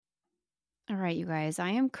All right, you guys, I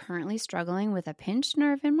am currently struggling with a pinched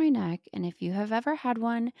nerve in my neck, and if you have ever had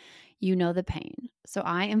one, you know the pain. So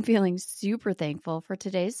I am feeling super thankful for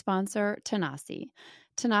today's sponsor, Tanasi.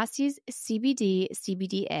 Tanasi's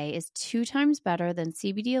CBD/CBDA is 2 times better than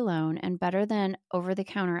CBD alone and better than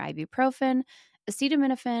over-the-counter ibuprofen,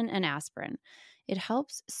 acetaminophen, and aspirin. It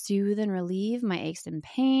helps soothe and relieve my aches and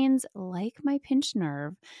pains, like my pinched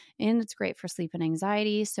nerve, and it's great for sleep and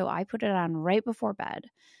anxiety, so I put it on right before bed.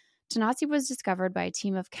 Tanasi was discovered by a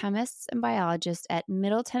team of chemists and biologists at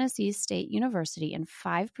Middle Tennessee State University, and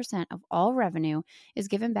 5% of all revenue is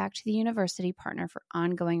given back to the university partner for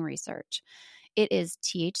ongoing research. It is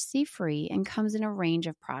THC-free and comes in a range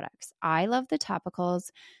of products. I love the topicals,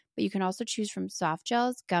 but you can also choose from soft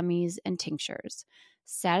gels, gummies, and tinctures.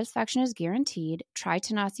 Satisfaction is guaranteed. Try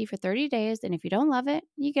Tanasi for 30 days, and if you don't love it,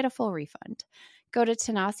 you get a full refund. Go to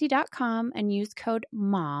Tanasi.com and use code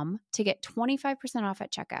MOM to get 25% off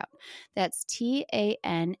at checkout. That's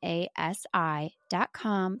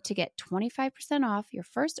TANASI.com to get 25% off your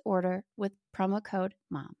first order with promo code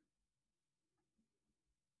MOM.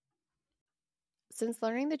 Since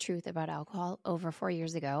learning the truth about alcohol over 4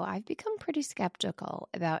 years ago, I've become pretty skeptical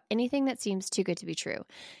about anything that seems too good to be true.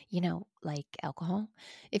 You know, like alcohol.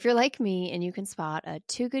 If you're like me and you can spot a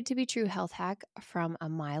too good to be true health hack from a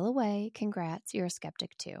mile away, congrats, you're a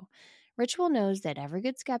skeptic too. Ritual knows that every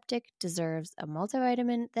good skeptic deserves a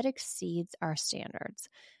multivitamin that exceeds our standards.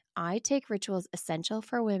 I take Ritual's Essential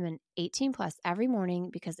for Women 18 Plus every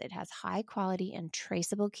morning because it has high quality and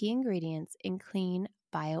traceable key ingredients in clean,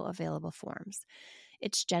 bioavailable forms.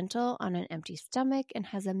 It's gentle on an empty stomach and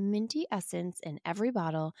has a minty essence in every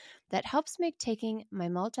bottle that helps make taking my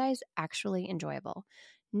multis actually enjoyable.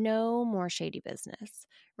 No more shady business.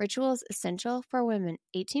 Ritual's Essential for Women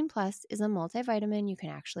 18 Plus is a multivitamin you can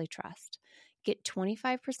actually trust. Get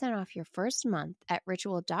 25% off your first month at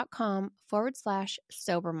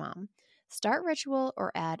ritual.com/sobermom. Start Ritual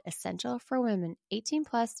or add Essential for Women 18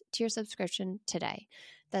 Plus to your subscription today.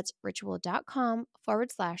 That's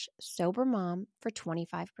ritual.com/sobermom for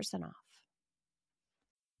 25% off.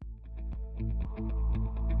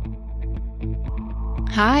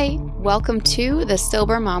 Hi, welcome to the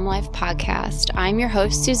Sober Mom Life podcast. I'm your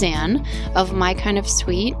host, Suzanne, of My Kind of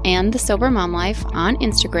Sweet and the Sober Mom Life on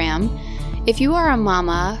Instagram. If you are a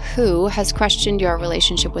mama who has questioned your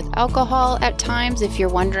relationship with alcohol at times, if you're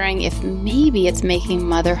wondering if maybe it's making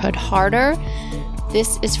motherhood harder,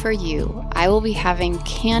 this is for you. I will be having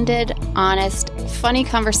candid, honest, funny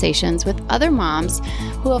conversations with other moms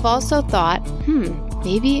who have also thought,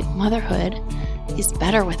 maybe motherhood is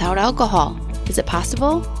better without alcohol. Is it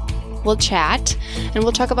possible? We'll chat and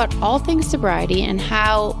we'll talk about all things sobriety and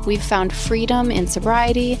how we've found freedom in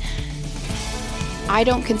sobriety. I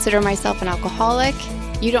don't consider myself an alcoholic.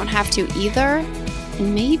 You don't have to either.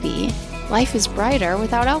 And maybe life is brighter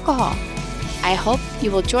without alcohol. I hope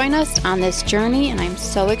you will join us on this journey, and I'm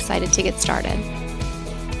so excited to get started.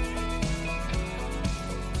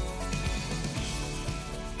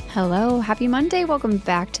 Hello, happy Monday. Welcome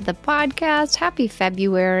back to the podcast. Happy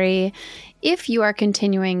February. If you are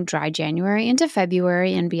continuing dry January into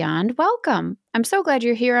February and beyond, welcome. I'm so glad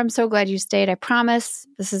you're here. I'm so glad you stayed. I promise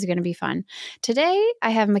this is going to be fun. Today, I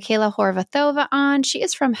have Michaela Horvathova on. She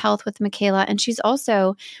is from Health with Michaela, and she's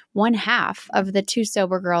also one half of the Two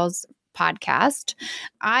Sober Girls podcast.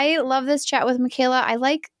 I love this chat with Michaela. I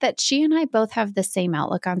like that she and I both have the same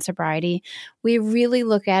outlook on sobriety. We really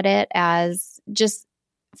look at it as just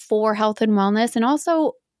for health and wellness, and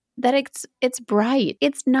also that it's bright.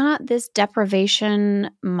 It's not this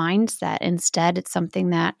deprivation mindset. Instead, it's something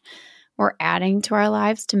that we're adding to our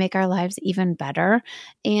lives to make our lives even better.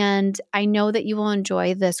 And I know that you will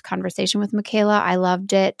enjoy this conversation with Michaela. I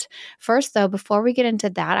loved it. First, though, before we get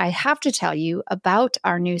into that, I have to tell you about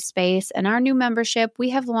our new space and our new membership.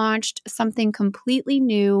 We have launched something completely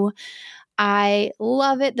new. I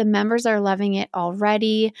love it. The members are loving it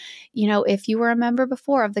already. You know, if you were a member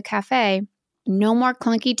before of the cafe, no more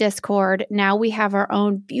clunky Discord. Now we have our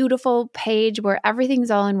own beautiful page where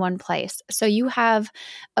everything's all in one place. So you have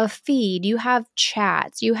a feed, you have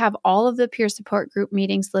chats, you have all of the peer support group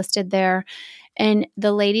meetings listed there. And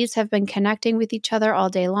the ladies have been connecting with each other all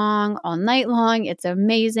day long, all night long. It's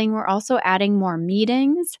amazing. We're also adding more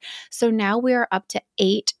meetings. So now we are up to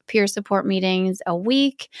 8 peer support meetings a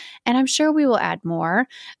week, and I'm sure we will add more.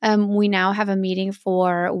 We now have a meeting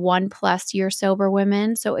for 1+ year sober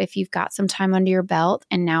women. So if you've got some time under your belt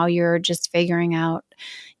and now you're just figuring out,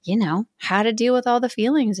 you know, how to deal with all the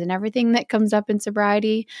feelings and everything that comes up in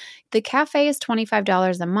sobriety, the cafe is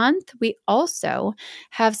 $25 a month. We also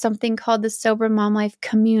have something called the Sober Mom Life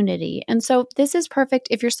Community. And so this is perfect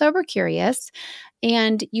if you're sober curious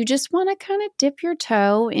and you just want to kind of dip your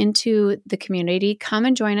toe into the community, come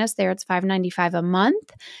and join us there. It's $5.95 a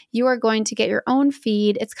month. You are going to get your own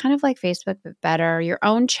feed. It's kind of like Facebook, but better, your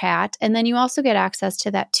own chat. And then you also get access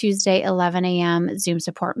to that Tuesday, 11 a.m. Zoom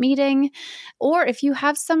support meeting. Or if you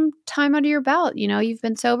have some time under your belt, you've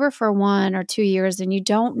been sober for 1 or 2 years and you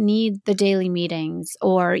don't need the daily meetings,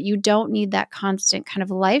 or you don't need that constant kind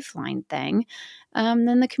of lifeline thing,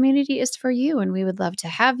 then the community is for you and we would love to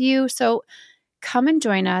have you. So come and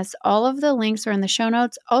join us. All of the links are in the show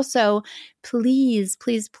notes. Also, please,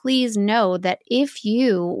 please, please know that if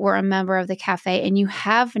you were a member of the cafe and you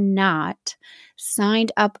have not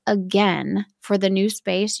signed up again for the new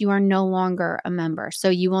space, you are no longer a member. So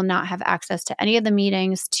you will not have access to any of the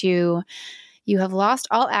meetings. You have lost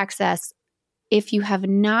all access if you have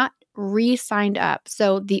not re-signed up.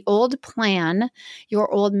 So the old plan, your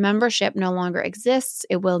old membership no longer exists.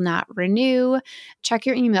 It will not renew. Check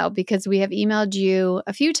your email, because we have emailed you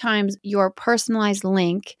a few times your personalized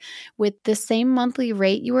link with the same monthly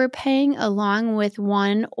rate you were paying, along with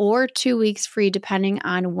 1 or 2 weeks free, depending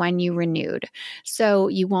on when you renewed. So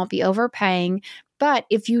you won't be overpaying. But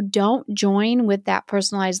if you don't join with that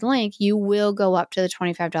personalized link, you will go up to the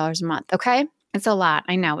 $25 a month. Okay? It's a lot.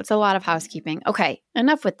 I know. It's a lot of housekeeping. Okay,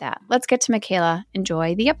 enough with that. Let's get to Michaela.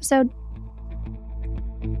 Enjoy the episode.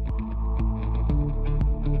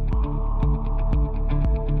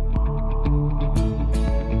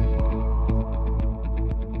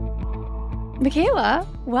 Michaela,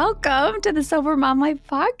 welcome to the Sober Mom Life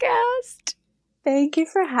podcast. Thank you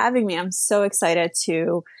for having me. I'm so excited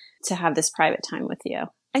to have this private time with you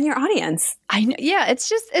and your audience. I know. Yeah, it's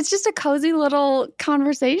just a cozy little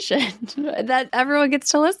conversation that everyone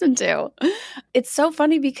gets to listen to. It's so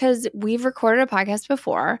funny because we've recorded a podcast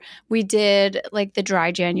before. We did like the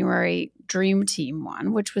Dry January Dream Team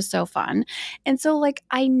one, which was so fun. And so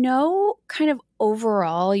I know kind of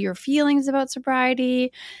overall your feelings about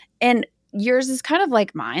sobriety, and yours is kind of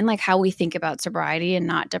like mine, like how we think about sobriety and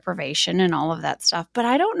not deprivation and all of that stuff. But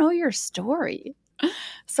I don't know your story.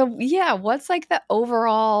 So yeah, what's the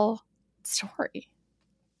overall story?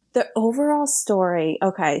 The overall story.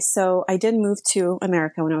 Okay. So I did move to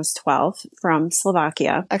America when I was 12 from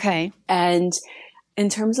Slovakia. Okay. And in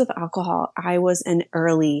terms of alcohol, I was an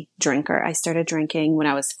early drinker. I started drinking when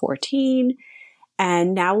I was 14.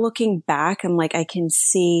 And now looking back, I'm I can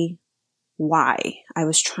see why. I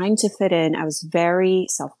was trying to fit in. I was very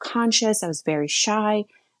self-conscious. I was very shy,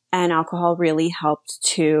 and alcohol really helped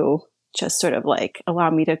to just sort of allow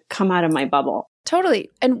me to come out of my bubble. Totally.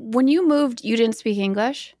 And when you moved, you didn't speak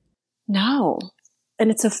English? No.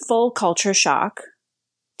 And it's a full culture shock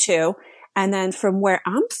too. And then from where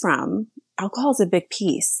I'm from, alcohol is a big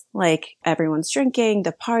piece. Everyone's drinking,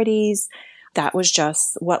 the parties, that was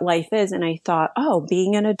just what life is. And I thought,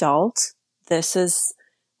 being an adult, this is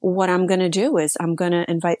what I'm going to do. Is I'm going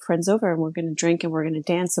to invite friends over and we're going to drink and we're going to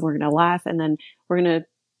dance and we're going to laugh. And then we're going to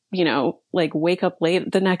wake up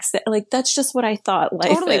late the next day. That's just what I thought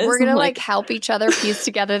life totally is. We're going to help each other piece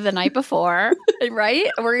together the night before, right?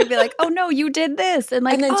 We're going to be like, oh no, you did this. And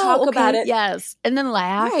and then talk about it. Yes. And then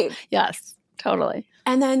laugh. Right. Yes, totally.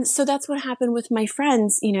 And then, so that's what happened with my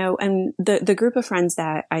friends, and the group of friends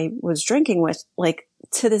that I was drinking with,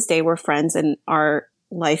 to this day, we're friends and our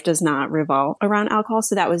life does not revolve around alcohol.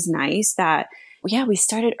 So that was nice that, we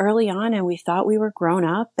started early on and we thought we were grown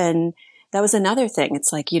up. And that was another thing.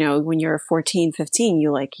 It's when you're 14, 15,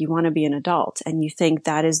 you want to be an adult and you think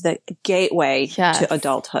that is the gateway to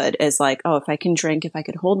adulthood is if I can drink, if I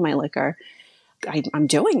could hold my liquor, I'm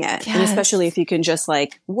doing it. Yes. And especially if you can just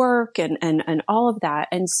work and all of that.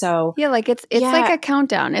 And so, it's like a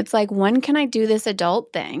countdown. It's when can I do this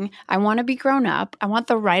adult thing? I want to be grown up. I want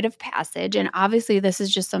the rite of passage. And obviously this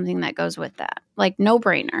is just something that goes with that. No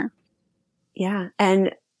brainer. Yeah.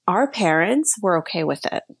 And our parents were okay with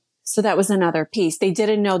it. So that was another piece. They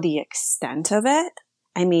didn't know the extent of it.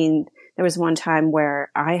 I mean, there was one time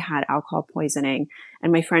where I had alcohol poisoning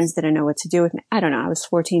and my friends didn't know what to do with me. I don't know. I was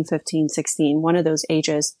 14, 15, 16, one of those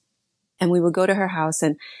ages. And we would go to her house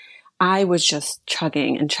and I was just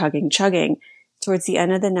chugging and chugging. Towards the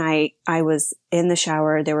end of the night, I was in the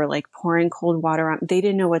shower. They were pouring cold water on. They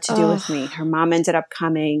didn't know what to do with me. Her mom ended up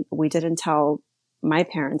coming. We didn't tell my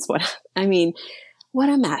parents what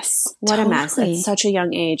a mess. What a mess at such a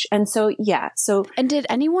young age. And so, And did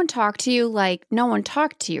anyone talk to you? No one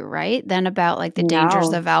talked to you, right? Then about the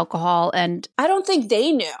dangers of alcohol and... I don't think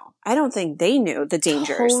they knew. The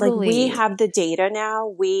dangers. Totally. We have the data now.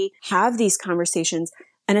 We have these conversations.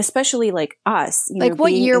 And especially us,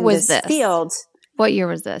 what year was this? Field. What year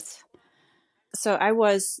was this? So I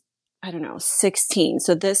was, 16.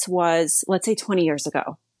 So this was, let's say 20 years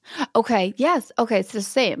ago. Okay. Yes. Okay. It's the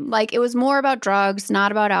same. Like it was more about drugs,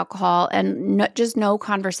 not about alcohol, and just no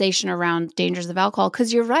conversation around dangers of alcohol.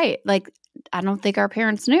 Because you're right. Like I don't think our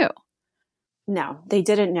parents knew. No, they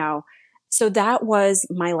didn't know. So that was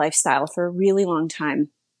my lifestyle for a really long time.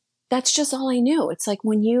 That's just all I knew. It's like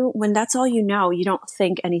when that's all you know, you don't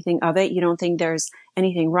think anything of it. You don't think there's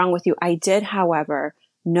anything wrong with you. I did, however,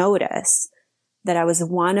 notice that I was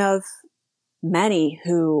one of many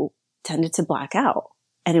who tended to black out.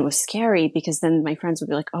 And it was scary because then my friends would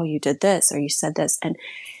be like, oh, you did this or you said this. And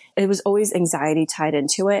it was always anxiety tied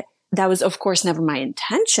into it. That was, of course, never my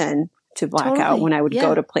intention to black out when I would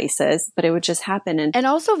go to places, but it would just happen. And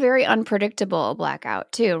also very unpredictable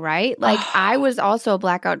blackout too, right? Like I was also a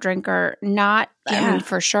blackout drinker, I mean,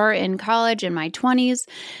 for sure in college in my 20s.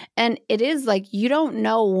 And it is like, you don't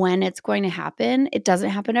know when it's going to happen. It doesn't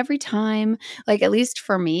happen every time. Like, at least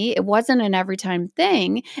for me, it wasn't an every time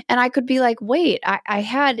thing. And I could be like, wait, I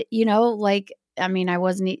had, like, I mean, I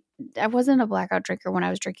wasn't a blackout drinker when I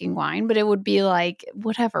was drinking wine, but it would be like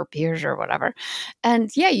whatever, beers or whatever. And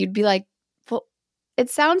yeah, you'd be like, well, it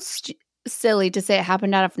sounds silly to say it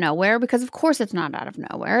happened out of nowhere because of course it's not out of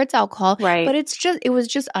nowhere. It's alcohol, right? But it was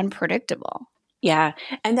just unpredictable. Yeah.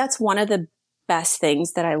 And that's one of the best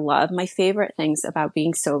things that I love. My favorite things about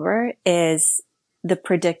being sober is the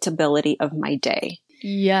predictability of my day.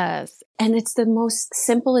 Yes. And it's the most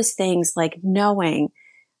simplest things, like knowing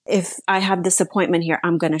if I have this appointment here,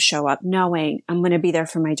 I'm going to show up, knowing I'm going to be there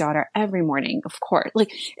for my daughter every morning, of course.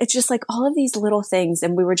 Like, it's just like all of these little things.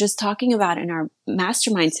 And we were just talking about in our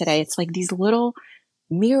mastermind today. It's like these little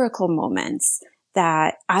miracle moments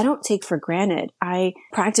that I don't take for granted. I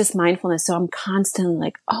practice mindfulness. So I'm constantly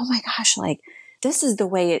like, oh my gosh, like this is the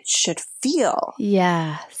way it should feel.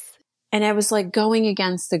 Yes. And I was like going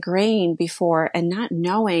against the grain before and not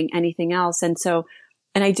knowing anything else.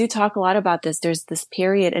 And I do talk a lot about this. There's this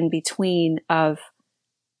period in between of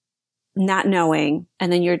not knowing,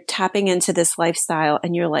 and then you're tapping into this lifestyle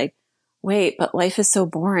and you're like, wait, but life is so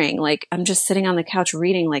boring. Like I'm just sitting on the couch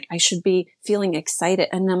reading, like I should be feeling excited.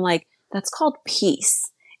 And I'm like, that's called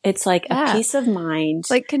peace. It's like a peace of mind.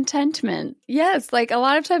 Like contentment. Yes. Like a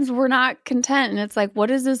lot of times we're not content. And it's like,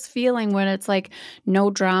 what is this feeling when it's like no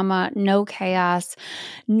drama, no chaos,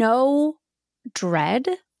 no dread?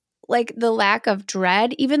 Like the lack of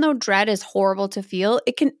dread, even though dread is horrible to feel,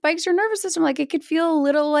 it spikes your nervous system. Like it could feel a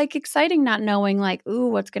little like exciting, not knowing like, ooh,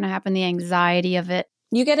 what's going to happen, the anxiety of it.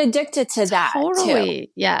 You get addicted to that totally.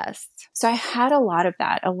 Too. Yes. So I had a lot of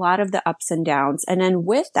that, a lot of the ups and downs. And then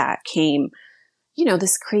with that came,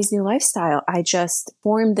 this crazy lifestyle. I just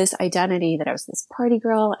formed this identity that I was this party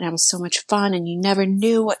girl and I was so much fun and you never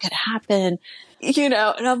knew what could happen, and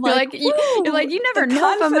I'm like, you never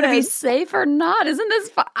know if I'm going to be safe or not. Isn't this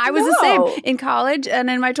fun? I was the same in college and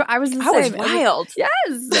in my, I was the same. I was wild.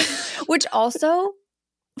 Yes. Which also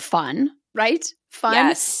fun, right? Fun,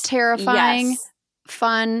 yes. Terrifying, yes.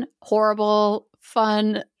 Fun, horrible,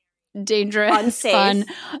 fun, dangerous, unsafe. Fun.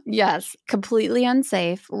 Yes. Completely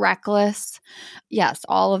unsafe, reckless. Yes.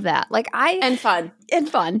 All of that. And fun. And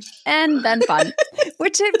fun. And then fun.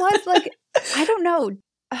 Which it was like, I don't know.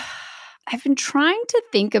 I've been trying to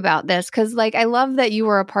think about this because I love that you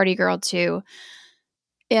were a party girl too.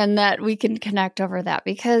 And that we can connect over that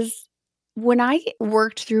because when I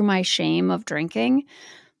worked through my shame of drinking,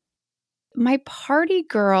 my party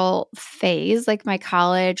girl phase, like my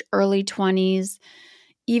college, early 20s,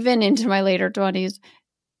 even into my later 20s,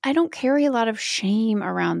 I don't carry a lot of shame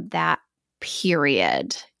around that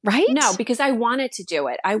period, right? No, because I wanted to do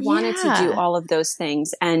it. I wanted to do all of those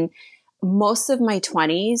things. And most of my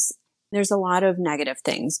 20s, there's a lot of negative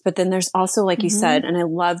things. But then there's also, like you said, and I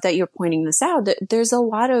love that you're pointing this out, that there's a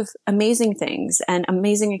lot of amazing things and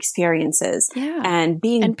amazing experiences and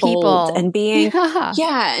being bold people. And being,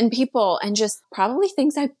 and people and just probably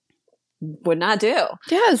things I would not do,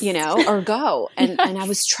 or go. And I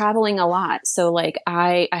was traveling a lot. So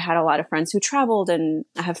I had a lot of friends who traveled and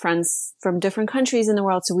I have friends from different countries in the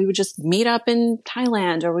world. So we would just meet up in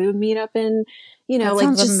Thailand or we would meet up in, that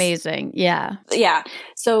sounds amazing. Yeah. Yeah.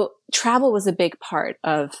 So travel was a big part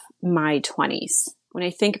of my 20s. When I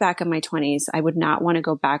think back on my 20s, I would not want to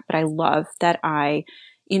go back, but I love that I,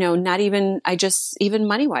 even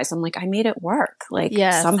money wise, I'm like, I made it work.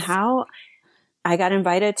 Somehow I got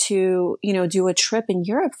invited to, do a trip in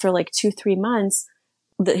Europe for 2-3 months.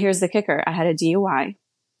 Here's the kicker. I had a DUI,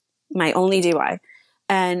 my only DUI.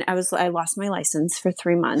 And I lost my license for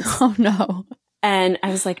 3 months. Oh no. And I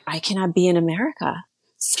was like, I cannot be in America.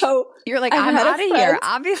 So you're like, I'm out of here,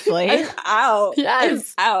 obviously. I'm out.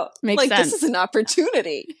 Yes. I'm out. Makes sense. This is an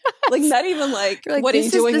opportunity. Not even what are you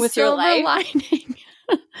doing with your life? Lining.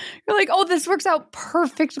 You're like, oh, this works out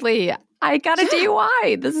perfectly. I got a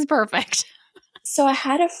DUI. This is perfect. So I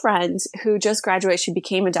had a friend who just graduated. She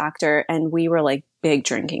became a doctor, and we were like big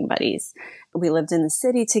drinking buddies. We lived in the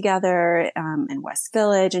city together in West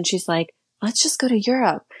Village, and she's like, let's just go to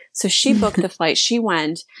Europe. So she booked the flight. She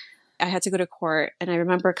went. I had to go to court, and I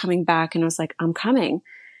remember coming back, and I was like, I'm coming.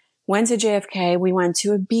 Went to JFK. We went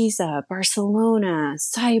to Ibiza, Barcelona,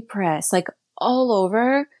 Cyprus, like all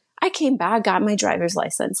over. I came back, got my driver's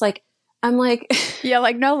license. Like, I'm like, yeah,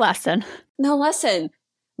 like no lesson. No lesson.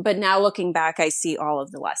 But now looking back, I see all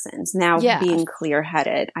of the lessons. Now being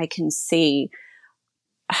clear-headed, I can see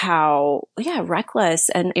how, reckless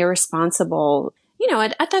and irresponsible. You know,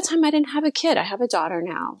 at that time, I didn't have a kid. I have a daughter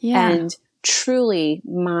now. Yeah. And truly,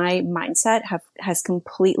 my mindset has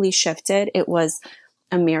completely shifted. It was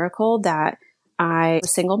a miracle that I was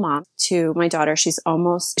a single mom to my daughter. She's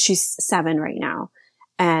 7 right now.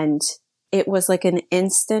 And it was like an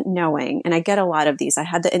instant knowing. And I get a lot of these. I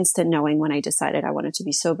had the instant knowing when I decided I wanted to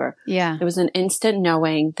be sober. Yeah. It was an instant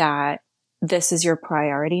knowing that this is your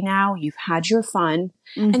priority now. You've had your fun.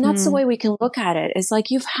 Mm-hmm. And that's the way we can look at it. It's like,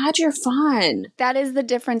 you've had your fun. That is the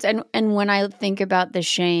difference. And when I think about the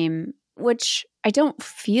shame, which I don't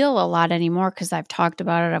feel a lot anymore because I've talked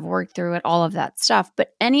about it, I've worked through it, all of that stuff.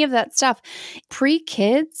 But any of that stuff,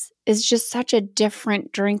 pre-kids is just such a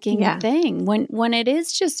different drinking thing when it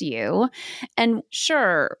is just you. And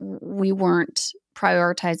sure, we weren't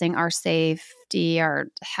prioritizing our safety, our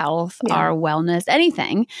health, our wellness,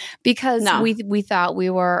 anything, because we thought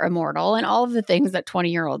we were immortal and all of the things that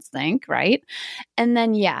 20-year-olds think, right? And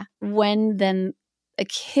then, when then a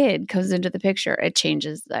kid comes into the picture, it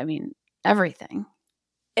changes, everything.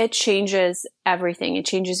 It changes everything. It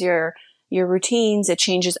changes your routines. It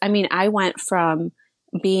changes. I went from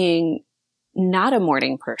being not a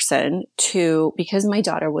morning person to, because my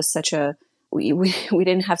daughter was we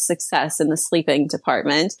didn't have success in the sleeping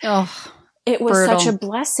department. Oh, it was brutal. such a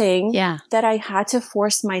blessing that I had to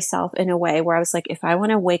force myself in a way where I was like, if I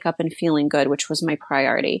want to wake up and feeling good, which was my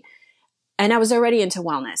priority. And I was already into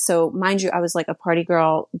wellness. So mind you, I was like a party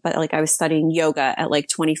girl, but like I was studying yoga at like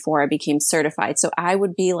 24. I became certified. So I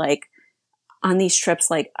would be like on these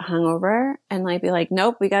trips, like hungover, and like be like,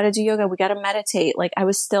 nope, we got to do yoga. We got to meditate. Like that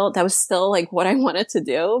was still like what I wanted to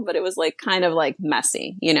do, but it was like kind of like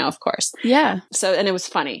messy, of course. Yeah. So, and it was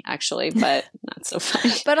funny actually, but not so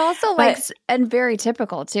funny. But also and very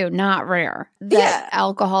typical too, not rare that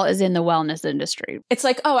alcohol is in the wellness industry. It's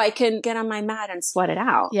like, oh, I can get on my mat and sweat it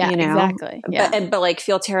out. Yeah, exactly. Yeah. But like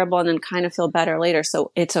feel terrible and then kind of feel better later.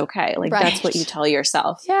 So it's okay. Like that's what you tell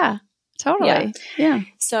yourself. Yeah. Totally. Yeah.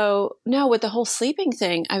 So no, with the whole sleeping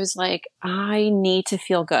thing, I was like, I need to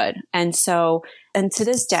feel good. And to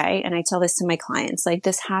this day, and I tell this to my clients, like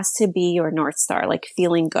this has to be your North Star, like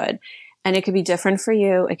feeling good. And it could be different for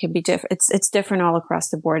you. It could be different. It's different all across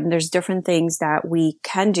the board. And there's different things that we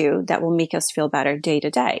can do that will make us feel better day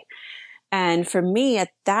to day. And for me at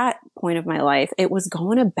that point of my life, it was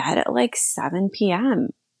going to bed at like 7 p.m.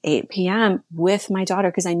 8 p.m. with my daughter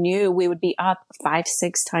because I knew we would be up 5-6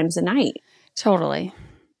 times a night. Totally.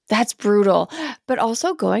 That's brutal. But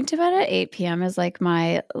also going to bed at 8 p.m. is like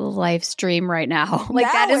my life stream right now.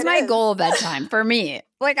 Like that is my goal bedtime for me.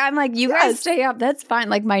 Like I'm like, you guys stay up. That's fine.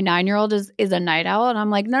 Like my 9-year-old is a night owl. And I'm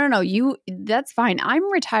like, no, that's fine.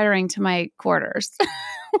 I'm retiring to my quarters.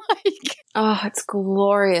 It's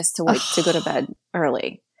glorious to go to bed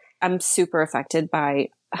early. I'm super affected by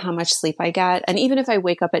how much sleep I get. And even if I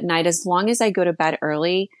wake up at night, as long as I go to bed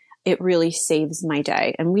early, it really saves my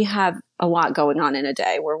day. And we have a lot going on in a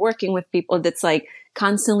day. We're working with people that's like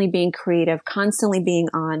constantly being creative, constantly being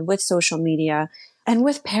on with social media and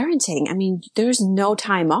with parenting. There's no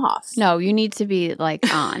time off. No, you need to be like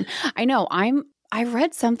on. I know I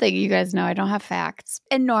read something, you guys know I don't have facts.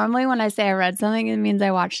 And normally when I say I read something, it means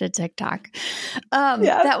I watched a TikTok.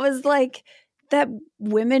 That was like, that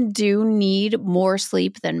women do need more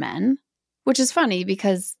sleep than men, which is funny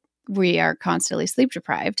because we are constantly sleep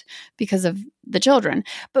deprived because of the children.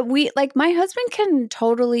 But my husband can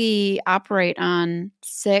totally operate on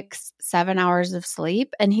 6-7 hours of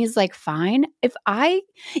sleep. And he's like, fine.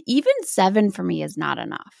 Even 7 for me is not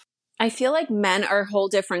enough. I feel like men are whole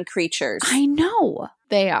different creatures. I know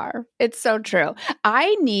they are. It's so true.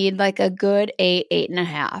 I need like a good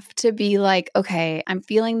 8.5 to be like, okay, I'm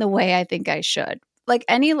feeling the way I think I should. Like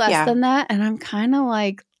any less than that. And I'm kind of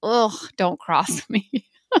like, ugh, don't cross me.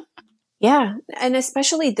 Yeah. And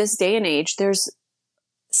especially this day and age, there's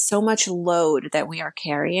so much load that we are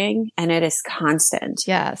carrying and it is constant.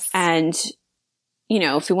 Yes. And,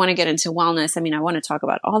 if we want to get into wellness, I want to talk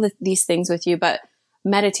about all these things with you, but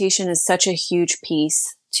meditation is such a huge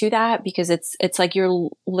piece to that, because it's like you're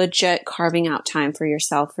legit carving out time for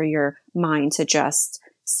yourself, for your mind to just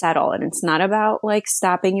settle. And it's not about like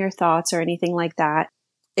stopping your thoughts or anything like that.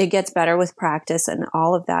 It gets better with practice and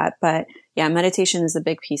all of that. But yeah, meditation is a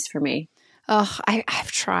big piece for me. Oh,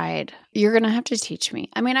 I've tried. You're going to have to teach me.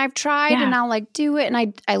 I mean, I've tried and I'll like do it.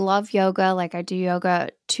 And I love yoga. Like I do yoga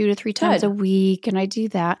 2 to 3 times a week and I do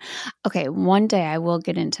that. Okay. One day I will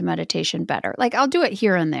get into meditation better. Like I'll do it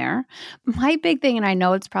here and there. My big thing, and I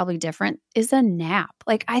know it's probably different, is a nap.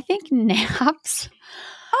 Like I think naps.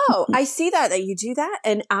 Oh, I see that you do that.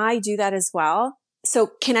 And I do that as well.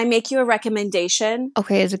 So can I make you a recommendation?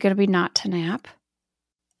 Okay. Is it going to be not to nap?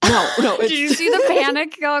 No. Did you see the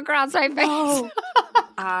panic go across my face? Oh,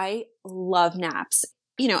 I love naps.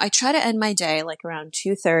 You know, I try to end my day like around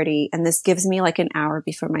 2:30, and this gives me like an hour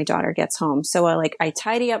before my daughter gets home. So I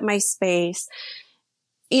tidy up my space,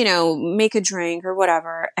 you know, make a drink or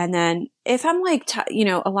whatever. And then if I'm like,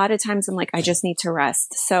 a lot of times I'm like, I just need to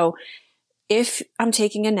rest. So if I'm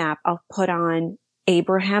taking a nap, I'll put on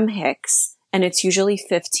Abraham Hicks, and it's usually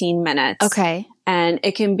 15 minutes. Okay. And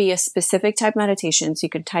it can be a specific type meditation. So you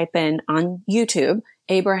could type in on YouTube,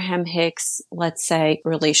 Abraham Hicks, let's say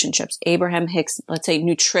relationships, Abraham Hicks, let's say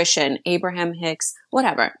nutrition, Abraham Hicks,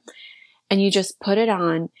 whatever. And you just put it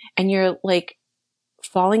on and you're like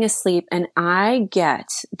falling asleep. And I get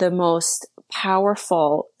the most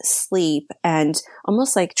powerful sleep and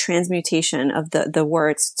almost like transmutation of the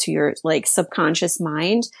words to your like subconscious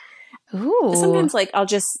mind. Ooh. Sometimes like I'll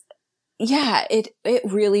just, yeah, it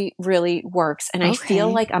really, really works. And I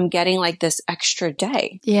feel like I'm getting like this extra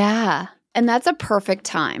day. Yeah. And that's a perfect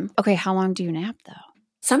time. Okay. How long do you nap though?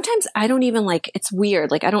 Sometimes I don't even it's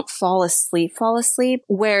weird. Like I don't fall asleep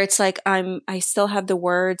where it's like I still have the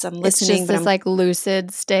words, I'm listening. It's just this like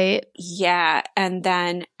lucid state. Yeah. And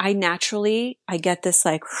then I get this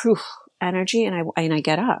like energy and I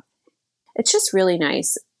get up. It's just really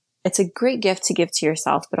nice. It's a great gift to give to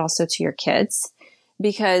yourself, but also to your kids.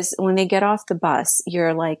 Because when they get off the bus,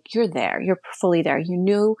 you're there, you're fully there. You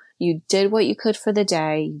knew you did what you could for the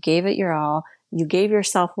day. You gave it your all. You gave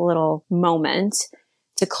yourself a little moment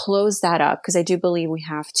to close that up. Because I do believe we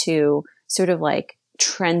have to sort of like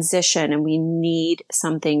transition and we need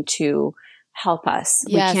something to help us.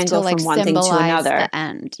 Yes, we can't go from one thing to another. The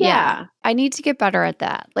end. Yeah. I need to get better at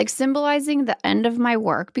that. Like symbolizing the end of my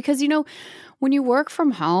work. Because, when you work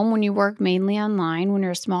from home, when you work mainly online, when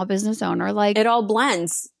you're a small business owner, like it all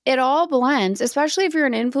blends. It all blends, especially if you're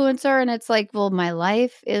an influencer and it's like, well, my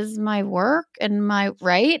life is my work and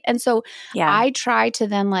right. And so I try to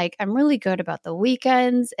then like, I'm really good about the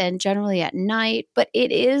weekends and generally at night, but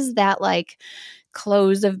it is that like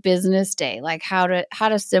close of business day, like how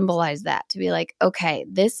to symbolize that, to be like, okay,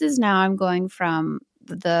 this is now I'm going from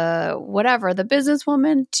the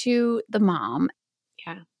businesswoman to the mom.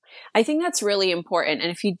 Yeah. I think that's really important.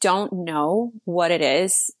 And if you don't know what it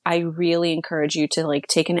is, I really encourage you to like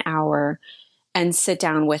take an hour and sit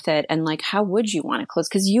down with it. And like, how would you want to close?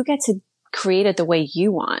 Because you get to create it the way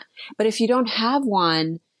you want. But if you don't have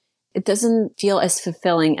one, it doesn't feel as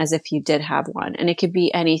fulfilling as if you did have one. And it could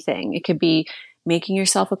be anything. It could be making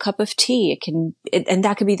yourself a cup of tea. And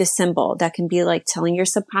that could be the symbol. That can be like telling your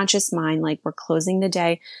subconscious mind, like we're closing the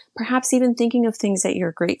day, perhaps even thinking of things that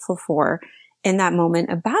you're grateful for in that moment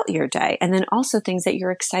about your day. And then also things that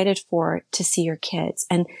you're excited for to see your kids.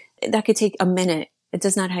 And that could take a minute. It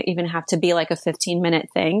does not even have to be like a 15-minute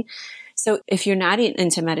thing. So if you're not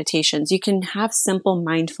into meditations, you can have simple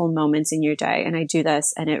mindful moments in your day. And I do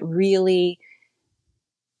this and it really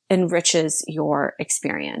enriches your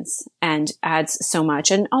experience and adds so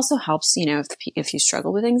much, and also helps, if you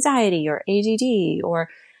struggle with anxiety or ADD or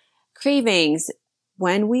cravings,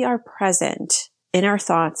 when we are present in our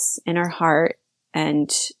thoughts, in our heart,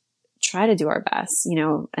 and try to do our best,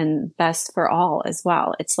 and best for all as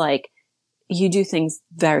well. It's like you do things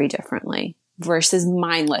very differently versus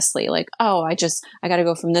mindlessly. Like, oh, I got to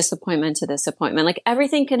go from this appointment to this appointment. Like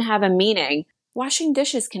everything can have a meaning. Washing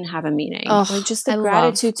dishes can have a meaning. Like just the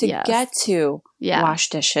gratitude to get to wash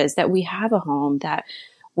dishes, that we have a home, that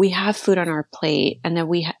we have food on our plate, and that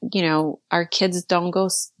we, our kids don't go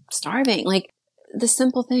starving. Like the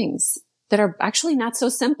simple things that are actually not so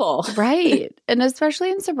simple. Right. And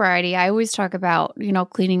especially in sobriety, I always talk about,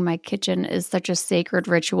 cleaning my kitchen is such a sacred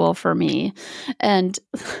ritual for me. And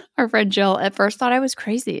our friend Jill at first thought I was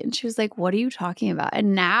crazy. And she was like, what are you talking about?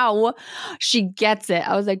 And now she gets it.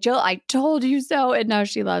 I was like, Jill, I told you so. And now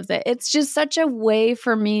she loves it. It's just such a way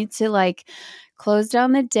for me to like close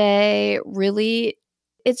down the day, really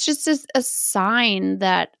it's just a sign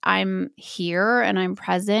that I'm here and I'm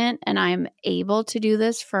present and I'm able to do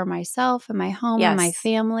this for myself and my home and my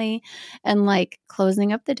family and like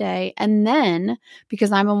closing up the day. And then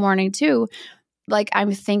because I'm a morning too, like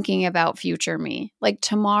I'm thinking about future me. Like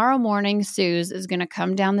tomorrow morning, Suze is going to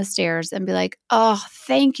come down the stairs and be like, oh,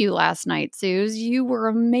 thank you last night, Suze. You were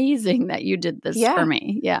amazing that you did this for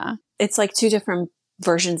me. Yeah. It's like two different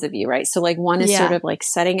versions of you, right? So like one is sort of like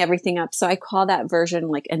setting everything up. So I call that version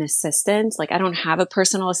like an assistant. Like I don't have a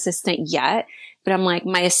personal assistant yet, but I'm like,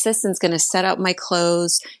 my assistant's going to set up my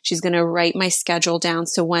clothes. She's going to write my schedule down.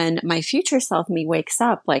 So when my future self me wakes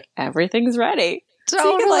up, like everything's ready. Totally.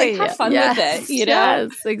 So you can like have fun with it, you know?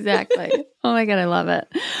 Yes, exactly. Oh my God, I love it.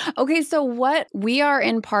 Okay, so we are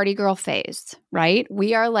in party girl phase, right?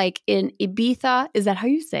 We are like in Ibiza. Is that how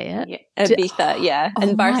you say it? Yeah. Ibiza, yeah.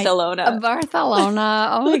 And Barcelona. Barcelona.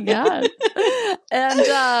 Oh my God.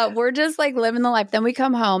 And we're just like living the life. Then we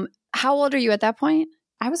come home. How old are you at that point?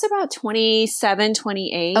 I was about 27,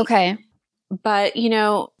 28. Okay. But, you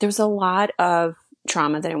know, there was a lot of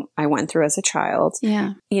trauma that I went through as a child.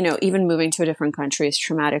 Yeah. You know, even moving to a different country is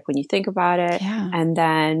traumatic when you think about it. Yeah. And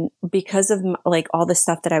then because of like all the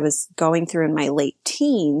stuff that I was going through in my late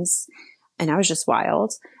teens, and I was just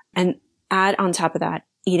wild. And add on top of that,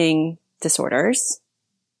 eating disorders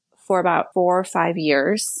for about 4 or 5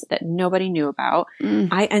 years that nobody knew about.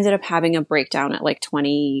 I ended up having a breakdown at like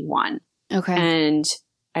 21. Okay. And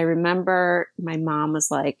I remember my mom was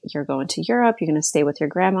like, you're going to Europe. You're going to stay with your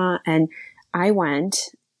grandma. And I went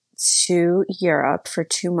to Europe for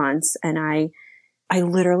 2 months and I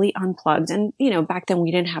literally unplugged. And, you know, back then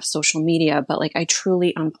we didn't have social media, but like I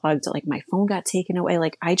truly unplugged. Like my phone got taken away.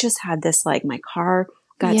 Like I just had this, like my car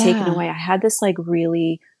got taken away. I had this like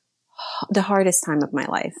really the hardest time of my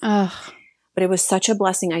life. But it was such a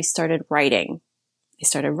blessing. I started writing.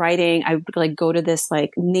 I would like go to this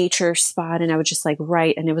like nature spot and I would just like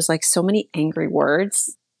write. And it was like so many angry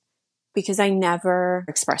words because I never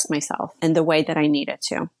expressed myself in the way that I needed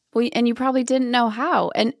to. Well, and you probably didn't know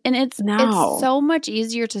how. And it's so much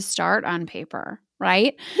easier to start on paper,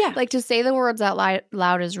 right? Yeah. Like to say the words out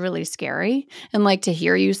loud is really scary. And like to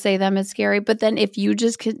hear you say them is scary. But then if you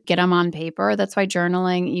just could get them on paper, that's why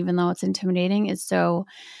journaling, even though it's intimidating, is so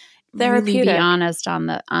therapeutic. Really be honest on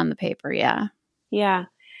the paper. Yeah. Yeah.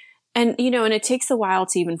 And, you know, and it takes a while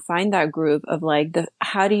to even find that groove of like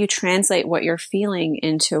how do you translate what you're feeling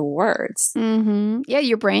into words? Mm-hmm. Yeah.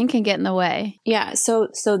 Your brain can get in the way. Yeah. So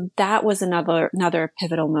that was another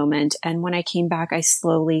pivotal moment. And when I came back, I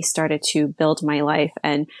slowly started to build my life.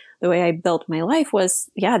 And the way I built my life was,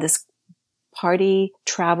 this party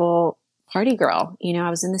girl. You know, I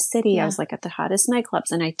was in the city. I was like at the hottest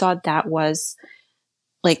nightclubs. And I thought that was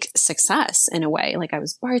like success in a way. Like I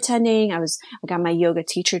was bartending. I got my yoga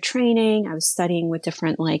teacher training. I was studying with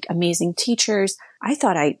different like amazing teachers. I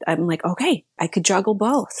thought I'm like, okay, I could juggle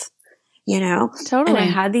both, you know? Totally. And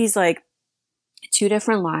I had these like 2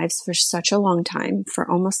 different lives for such a long time, for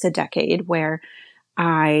almost a decade, where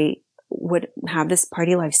I would have this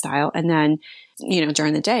party lifestyle. And then, you know,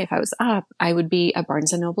 during the day, if I was up, I would be at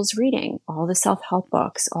Barnes and Noble's reading all the self-help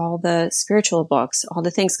books, all the spiritual books, all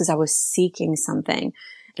the things, because I was seeking something.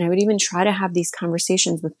 And I would even try to have these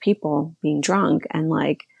conversations with people being drunk and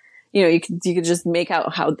like, you know, you could just make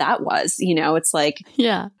out how that was, you know, it's like,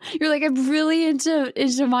 yeah, you're like, I'm really into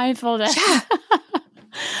mindfulness. Yeah.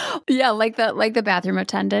 Yeah, like the bathroom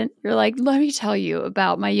attendant. You're like, let me tell you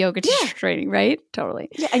about my yoga teacher training, right? Totally.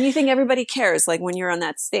 Yeah, and you think everybody cares, like when you're on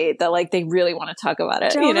that state, that like they really want to talk about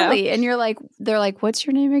it. Totally. You know? And you're like, they're like, what's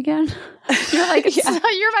your name again? You're like,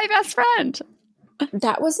 you're my best friend.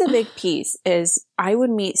 That was the big piece. Is I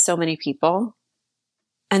would meet so many people,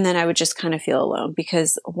 and then I would just kind of feel alone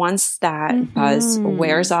because once that buzz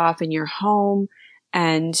wears off and you're home,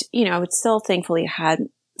 and you know, I would still thankfully had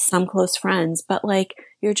some close friends, but like,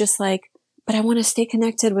 you're just like, but I want to stay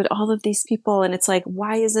connected with all of these people. And it's like,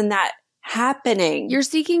 why isn't that happening? You're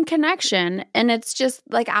seeking connection. And it's just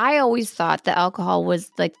like, I always thought that alcohol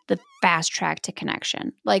was like the fast track to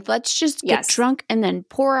connection. Like, let's just get drunk and then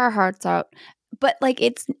pour our hearts out. But like,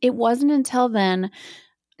 it wasn't until then,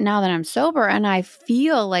 now that I'm sober and I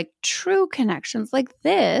feel like true connections like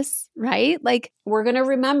this, right? Like we're going to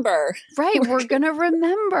remember. Right. We're going to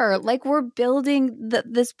remember. Like we're building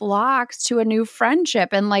this blocks to a new friendship.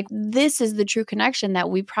 And like this is the true connection that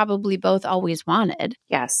we probably both always wanted.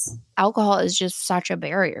 Yes. Alcohol is just such a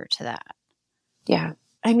barrier to that. Yeah.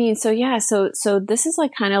 I mean, so this is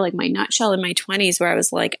like kind of like my nutshell in my 20s where I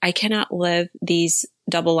was like, I cannot live these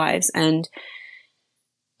double lives. And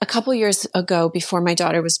a couple years ago, before my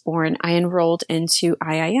daughter was born, I enrolled into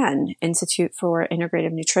IIN, Institute for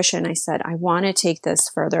Integrative Nutrition. I said, I want to take this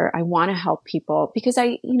further. I want to help people because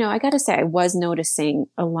I got to say, I was noticing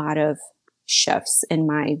a lot of shifts in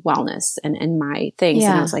my wellness and in my things.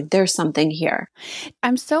 And I was like, there's something here.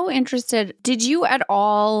 I'm so interested. Did you at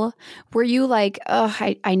all, were you like, oh,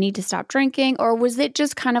 I need to stop drinking? Or was it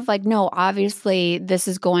just kind of like, no, obviously this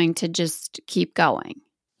is going to just keep going?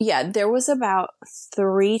 Yeah, there was about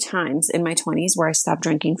 3 times in my 20s where I stopped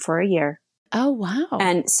drinking for a year. Oh, wow.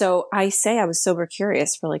 And so I say I was sober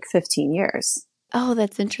curious for like 15 years. Oh,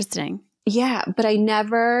 that's interesting. Yeah, but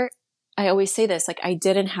I always say this, like I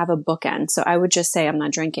didn't have a bookend. So I would just say I'm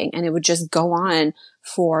not drinking and it would just go on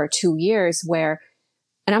for 2 years and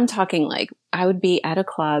I'm talking like I would be at a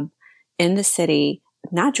club in the city,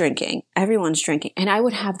 not drinking, everyone's drinking, and I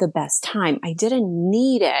would have the best time. I didn't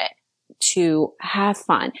need it to have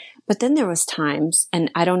fun. But then there was times,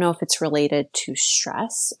 and I don't know if it's related to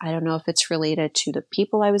stress. I don't know if it's related to the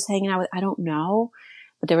people I was hanging out with. I don't know.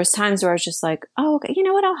 But there was times where I was just like, oh, okay, you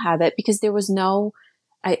know what? I'll have it because there was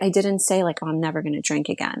I didn't say like, oh, I'm never going to drink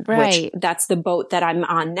again. Right. Which that's the boat that I'm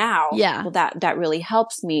on now. Yeah. Well, that really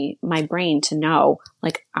helps my brain to know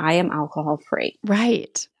like I am alcohol free.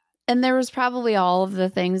 Right. And there was probably all of the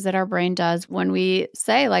things that our brain does when we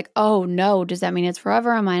say like, oh no, does that mean it's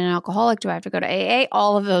forever? Am I an alcoholic? Do I have to go to AA?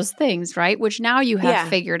 All of those things, right? Which now you have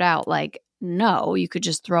figured out like, no, you could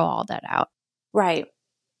just throw all that out. Right.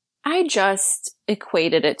 I just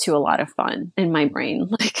equated it to a lot of fun in my brain.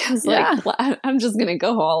 Like, I was like, well, I'm just going to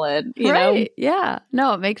go all in, you know? Yeah.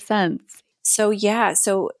 No, it makes sense. So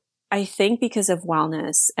I think because of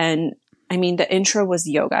wellness, and I mean, the intro was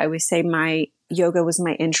yoga. I always say my yoga was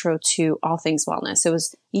my intro to all things wellness. It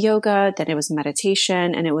was yoga, then it was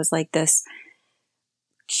meditation, and it was like this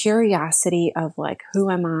curiosity of like, who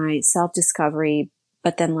am I? Self-discovery,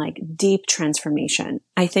 but then like deep transformation.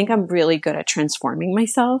 I think I'm really good at transforming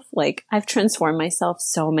myself. Like I've transformed myself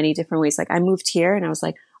so many different ways. Like I moved here and I was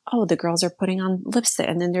like, oh, the girls are putting on lipstick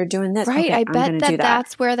and then they're doing this. Right. Okay, I bet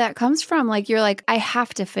that's where that comes from. Like you're like, I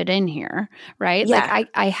have to fit in here. Right. Yeah. Like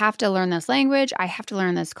I have to learn this language. I have to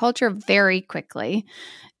learn this culture very quickly,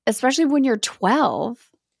 especially when you're 12.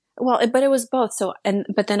 Well, but it was both.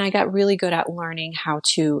 But then I got really good at learning how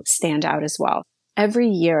to stand out as well. Every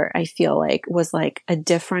year I feel like was like a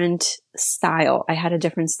different style. I had a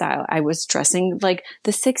different style. I was dressing like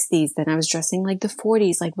the 60s. Then I was dressing like the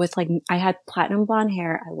 40s, like with like, I had platinum blonde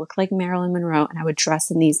hair. I looked like Marilyn Monroe and I would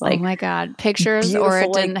dress in these like, oh my God, pictures or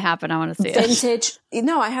it didn't happen. I want to see vintage.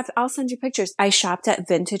 No, I'll send you pictures. I shopped at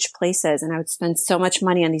vintage places and I would spend so much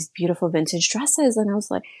money on these beautiful vintage dresses. And I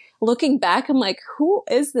was like, looking back, I'm like, who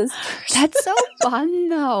is this person? That's so fun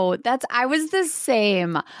though. I was the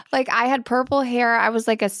same. Like I had purple hair. I was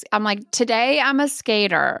like, I'm like, today I'm a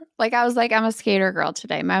skater. Like I was like, I'm a skater girl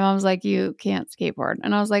today. My mom's like, you can't skateboard.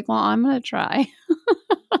 And I was like, well, I'm going to try.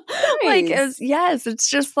 Like, it's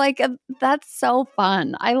just like, that's so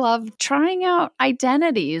fun. I love trying out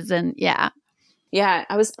identities and Yeah,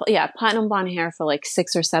 I was, platinum blonde hair for like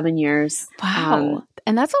 6 or 7 years. Wow.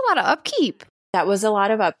 And that's a lot of upkeep. That was a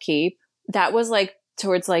lot of upkeep. That was like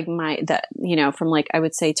towards like from like, I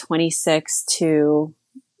would say 26 to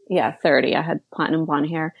 30, I had platinum blonde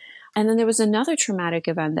hair. And then there was another traumatic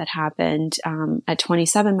event that happened at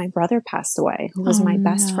 27. My brother passed away, who was my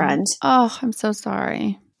best friend. Oh, I'm so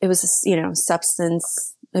sorry. It was a,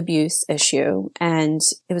 substance abuse issue. And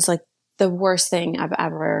it was like the worst thing I've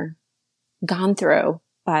ever gone through.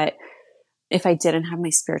 But if I didn't have my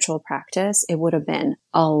spiritual practice, it would have been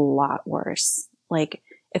a lot worse. Like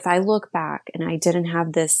if I look back and I didn't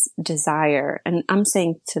have this desire, and I'm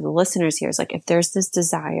saying to the listeners here, is like, if there's this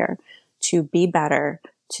desire to be better,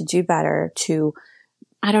 to do better, to,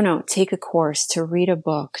 I don't know, take a course, to read a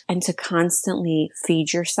book and to constantly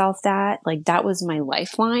feed yourself that was my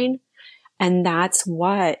lifeline. And that's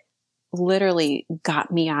what literally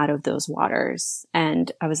got me out of those waters.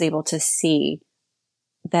 And I was able to see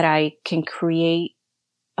that I can create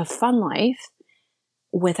a fun life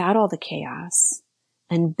without all the chaos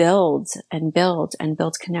and build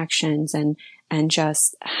connections and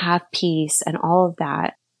just have peace and all of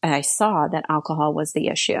that. And I saw that alcohol was the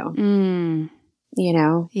issue,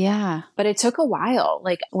 Yeah. But it took a while.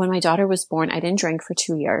 Like when my daughter was born, I didn't drink for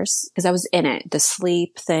 2 years because I was in it, the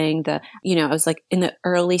sleep thing, I was like in the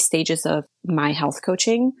early stages of my health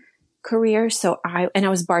coaching career. So I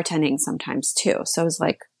was bartending sometimes too. So it was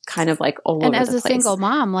like kind of like all over the place. And as a single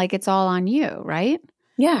mom, like it's all on you, right?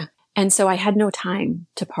 Yeah. And so I had no time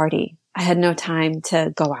to party. I had no time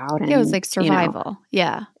to go out. And it was like survival.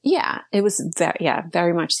 Yeah. Yeah. It was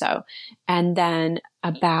very much so. And then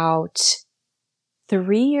about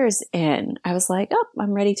 3 years in, I was like, oh,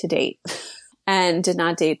 I'm ready to date. And did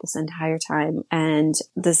not date this entire time. And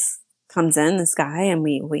this comes in, this guy, and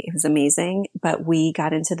it was amazing, but we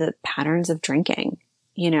got into the patterns of drinking,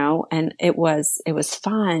 and it was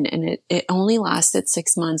fun. And it only lasted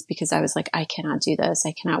 6 months because I was like, I cannot do this.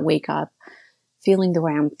 I cannot wake up feeling the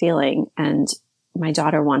way I'm feeling. And my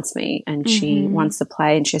daughter wants me and she wants to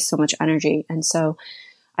play and she has so much energy. And so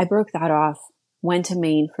I broke that off, went to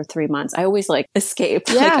Maine for 3 months. I always escape.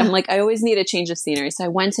 Yeah. I always need a change of scenery. So I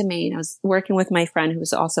went to Maine. I was working with my friend who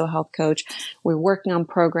was also a health coach. We were working on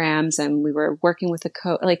programs and we were working with a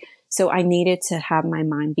coach. So I needed to have my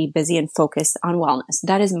mind be busy and focused on wellness.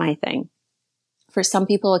 That is my thing. For some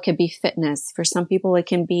people, it could be fitness. For some people, it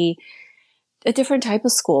can be a different type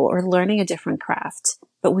of school or learning a different craft.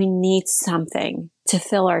 But we need something to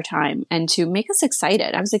fill our time and to make us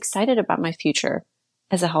excited. I was excited about my future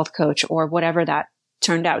as a health coach or whatever that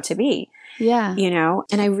turned out to be. Yeah.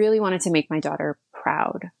 And I really wanted to make my daughter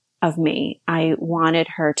proud of me. I wanted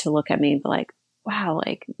her to look at me and be like, wow,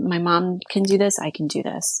 my mom can do this. I can do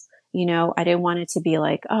this. I didn't want it to be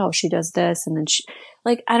like, oh, she does this. And then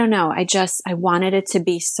I don't know. I wanted it to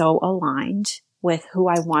be so aligned with who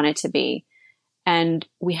I want it to be. And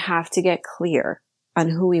we have to get clear on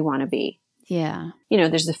who we want to be. Yeah.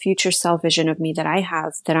 There's the future self vision of me that I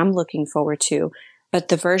have that I'm looking forward to. But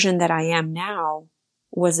the version that I am now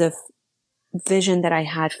was a vision that I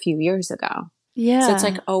had a few years ago. Yeah. So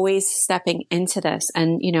it's always stepping into this.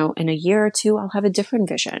 And, in a year or two, I'll have a different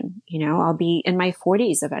vision. I'll be in my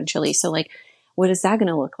 40s eventually. So what is that going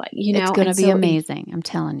to look like? It's going to be amazing. I'm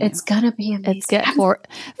telling you. It's going to be amazing. It's good.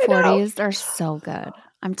 40s are so good.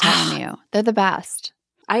 I'm telling you. They're the best.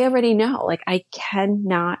 I already know. I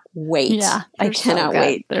cannot wait. Yeah. I cannot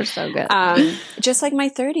wait. They're so good. Just like my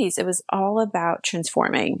 30s, it was all about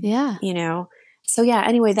transforming. Yeah. So yeah,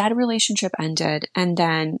 anyway, that relationship ended. And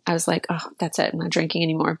then I was like, oh, that's it. I'm not drinking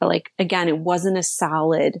anymore. But again, it wasn't a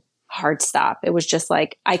solid hard stop. It was just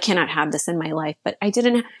I cannot have this in my life. But I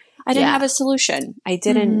didn't have a solution. I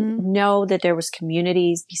didn't know that there was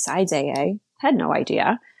communities besides AA. Had no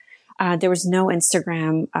idea. There was no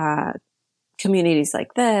Instagram, communities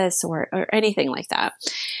like this or anything like that.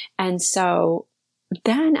 And so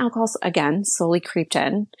then alcohol again slowly creeped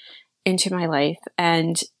into my life.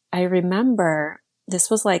 And I remember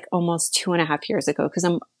this was almost 2.5 years ago because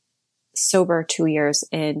I'm sober 2 years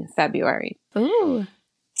in February. Ooh.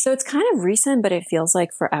 So it's kind of recent, but it feels like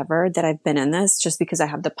forever that I've been in this just because I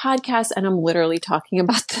have the podcast and I'm literally talking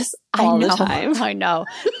about this all the time. I know.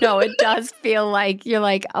 No, it does feel like you're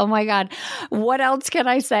like, oh my God, what else can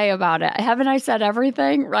I say about it? Haven't I said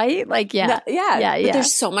everything? Right? Yeah. But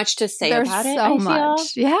there's so much to say about it. So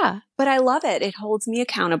much. Yeah. But I love it. It holds me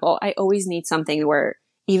accountable. I always need something where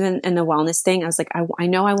even in the wellness thing, I was like, I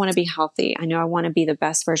know I want to be healthy. I know I want to be the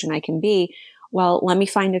best version I can be. Well, let me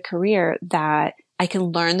find a career that I can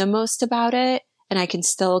learn the most about it and I can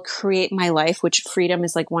still create my life, which freedom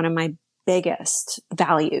is one of my biggest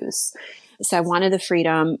values. So I wanted the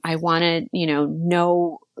freedom. I wanted,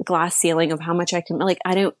 no glass ceiling of how much I can,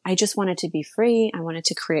 I just wanted to be free. I wanted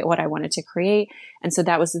to create what I wanted to create. And so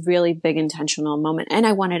that was a really big intentional moment. And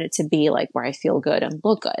I wanted it to be where I feel good and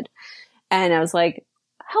look good. And I was like,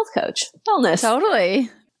 health coach, wellness. Totally.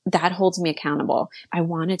 That holds me accountable. I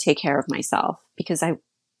want to take care of myself because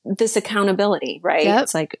this accountability, right? Yep.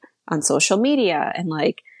 It's on social media and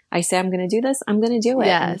I say, I'm going to do this, I'm going to do it.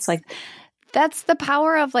 Yes. And it's that's the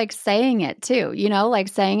power of saying it too,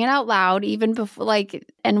 saying it out loud, even before,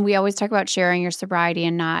 and we always talk about sharing your sobriety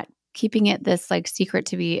and not keeping it this secret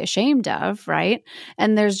to be ashamed of. Right.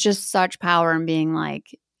 And there's just such power in being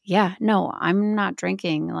yeah, no, I'm not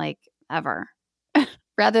drinking ever.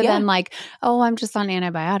 Rather than oh, I'm just on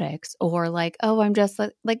antibiotics or oh, I'm just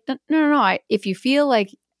no. If you feel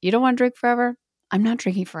you don't want to drink forever, I'm not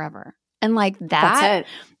drinking forever. And that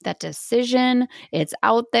decision, it's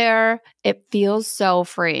out there. It feels so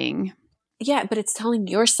freeing. Yeah, but it's telling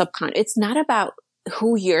your subconscious. It's not about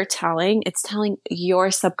who you're telling. It's telling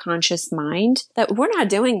your subconscious mind that we're not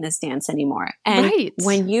doing this dance anymore. And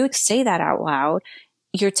when you say that out loud,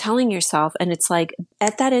 you're telling yourself, and it's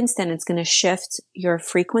at that instant, it's going to shift your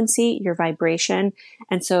frequency, your vibration.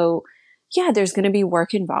 And so, yeah, there's going to be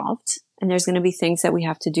work involved and there's going to be things that we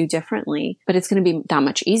have to do differently, but it's going to be that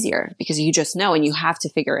much easier because you just know and you have to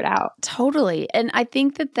figure it out. Totally. And I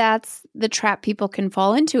think that that's the trap people can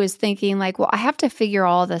fall into is thinking well, I have to figure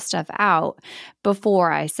all this stuff out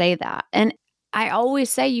before I say that. And I always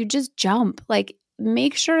say you just jump.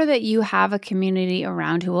 make sure that you have a community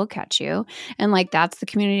around who will catch you. And like, that's the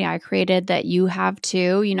community I created that you have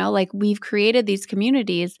too. You know, like we've created these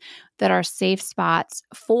communities that are safe spots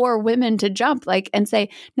for women to jump like and say,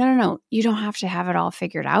 no, you don't have to have it all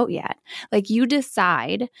figured out yet. Like you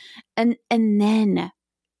decide and then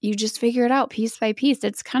you just figure it out piece by piece.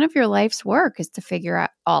 It's kind of your life's work is to figure out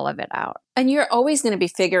all of it out. And you're always going to be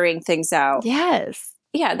figuring things out. Yes.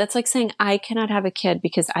 Yeah, that's like saying, I cannot have a kid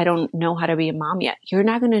because I don't know how to be a mom yet. You're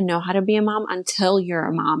not going to know how to be a mom until you're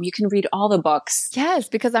a mom. You can read all the books. Yes,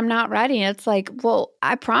 because I'm not ready. It's like, well,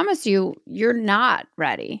 I promise you, you're not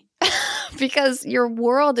ready because your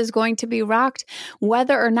world is going to be rocked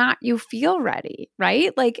whether or not you feel ready,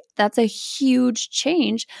 right? Like that's a huge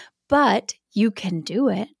change, but you can do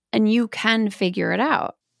it and you can figure it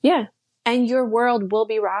out. Yeah. And your world will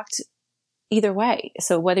be rocked either way.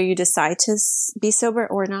 So whether you decide to be sober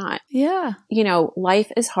or not. Yeah. You know,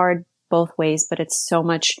 life is hard both ways, but it's so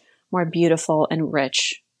much more beautiful and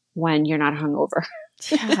rich when you're not hungover.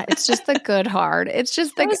 Yeah, it's just the good hard. It's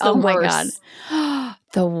just the oh my God.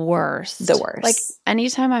 The worst. The worst. Like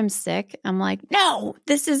anytime I'm sick, I'm like, no,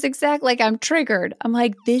 this is exactly like I'm triggered. I'm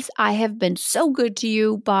like, I have been so good to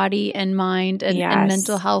you, body and mind and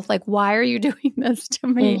mental health. Like, why are you doing this to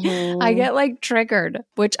me? Mm-hmm. I get like triggered,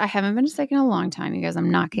 which I haven't been sick in a long time, you guys. I'm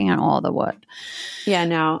knocking on all the wood. Yeah,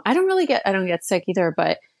 no, I don't get sick either,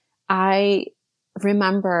 but I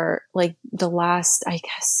remember like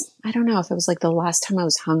I don't know if it was like the last time I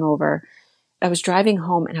was hungover. I was driving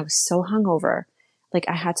home and I was so hungover. Like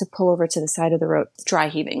I had to pull over to the side of the road, dry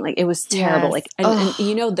heaving. Like it was terrible. Yes. Like, and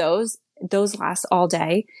you know, those last all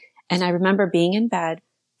day. And I remember being in bed,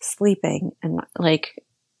 sleeping and like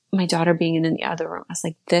my daughter being in the other room. I was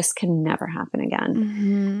like, this can never happen again.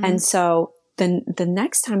 Mm-hmm. And so then the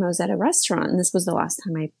next time I was at a restaurant, and this was the last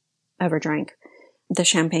time I ever drank, the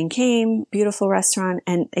champagne came, beautiful restaurant.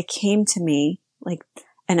 And it came to me like,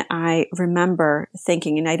 and I remember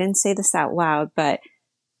thinking, and I didn't say this out loud, but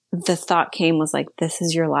the thought came was like, this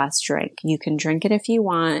is your last drink. You can drink it if you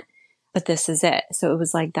want, but this is it. So it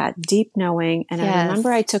was like that deep knowing. And I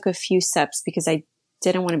remember I took a few sips because I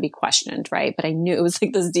didn't want to be questioned, right? But I knew it was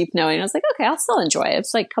like this deep knowing. I was like, okay, I'll still enjoy it.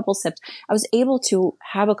 It's like a couple sips. I was able to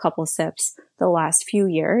have a couple sips the last few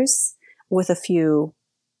years with a few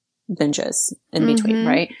binges in between,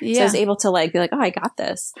 right? Yeah. So I was able to like be like, oh, I got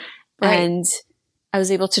this. Right. And I was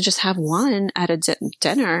able to just have one at a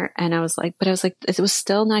dinner. And I was like, it was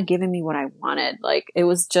still not giving me what I wanted. Like, I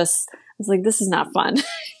was like, this is not fun.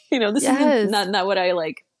 You know, this is not what I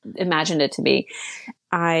like imagined it to be.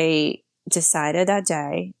 I decided that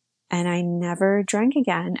day and I never drank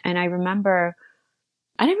again. And I remember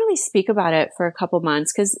I didn't really speak about it for a couple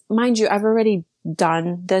months because, mind you, I've already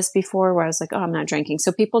done this before where I was like, oh, I'm not drinking.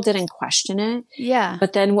 So people didn't question it. Yeah.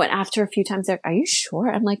 But then after a few times, they're like, are you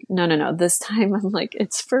sure? I'm like, no. This time I'm like,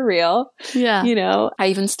 it's for real. Yeah. You know, I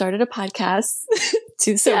even started a podcast,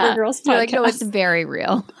 Two Sober Girls podcast. You're like, no, it's very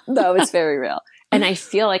real. No, it's very real. And I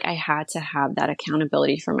feel like I had to have that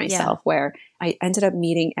accountability for myself where I ended up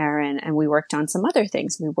meeting Erin and we worked on some other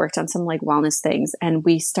things. We worked on some like wellness things and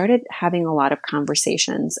we started having a lot of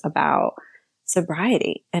conversations about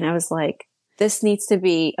sobriety. And I was like, this needs to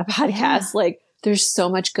be a podcast. Yeah. Like there's so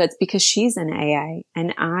much good because she's in AA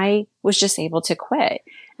and I was just able to quit.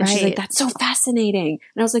 And she's like, that's so fascinating.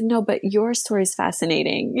 And I was like, no, but your story is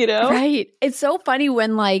fascinating, you know? Right. It's so funny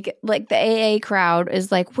when like the AA crowd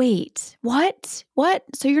is like, wait, what?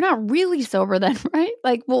 So you're not really sober then, right?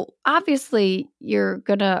 Like, well, obviously you're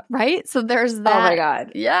gonna, right? So there's that. Oh my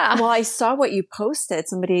God. Yeah. Well, I saw what you posted.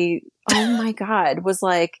 Somebody, oh my God, was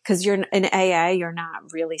like, cause you're in AA, you're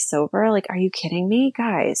not really sober. Like, are you kidding me?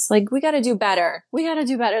 Guys, like we got to do better. We got to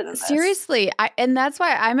do better than this. Seriously. And that's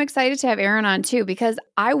why I'm excited to have Erin on too, because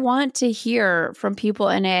I want to hear from people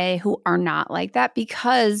in AA who are not like that,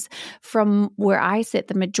 because from where I sit,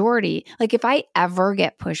 the majority, like if I ever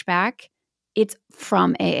get pushback, it's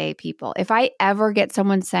from AA people. If I ever get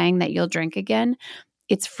someone saying that you'll drink again,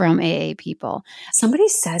 it's from AA people. Somebody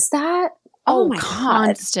says that? Oh my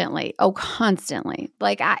constantly. God. Oh, constantly.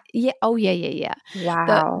 Like, yeah.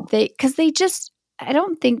 Wow. Because they just, I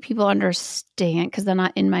don't think people understand because they're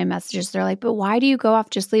not in my messages. They're like, but why do you go off?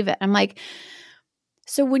 Just leave it. I'm like,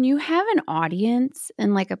 so when you have an audience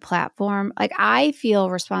and like a platform, like I feel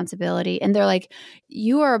responsibility and they're like,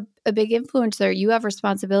 you are a big influencer. You have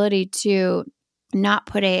responsibility to not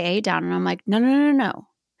put AA down. And I'm like, no.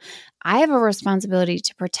 I have a responsibility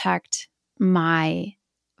to protect my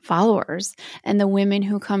followers and the women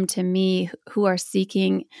who come to me who are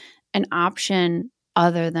seeking an option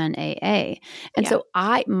other than AA. And so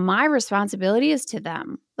my responsibility is to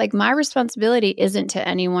them. Like my responsibility isn't to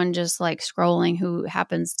anyone just like scrolling who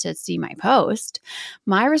happens to see my post.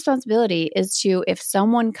 My responsibility is to, if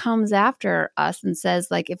someone comes after us and says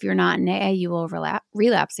like, if you're not in AA, you will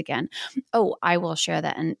relapse again. Oh, I will share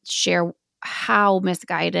that and share how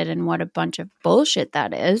misguided and what a bunch of bullshit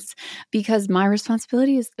that is, because my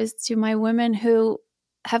responsibility is to my women who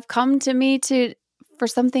have come to me for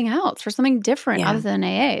something else, for something different other than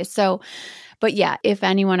AA. So, but yeah, if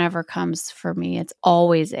anyone ever comes for me, it's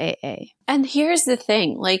always AA. And here's the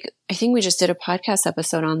thing, like, I think we just did a podcast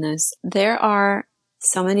episode on this. There are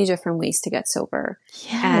so many different ways to get sober.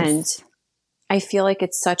 Yes. And I feel like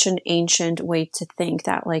it's such an ancient way to think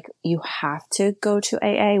that like you have to go to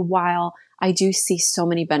AA, while I do see so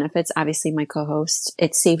many benefits. Obviously, my co-host,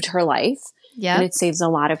 it saved her life. Yeah. And it saves a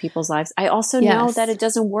lot of people's lives. I also know that it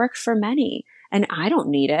doesn't work for many, and I don't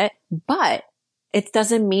need it, but it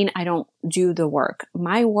doesn't mean I don't do the work.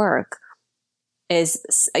 My work is,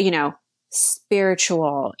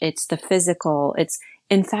 spiritual. It's the physical.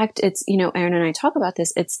 In fact, Erin and I talk about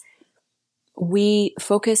this. We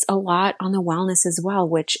focus a lot on the wellness as well,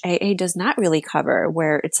 which AA does not really cover,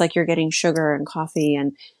 where it's like you're getting sugar and coffee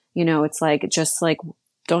and, it's like, just like,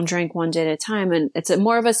 don't drink one day at a time. And it's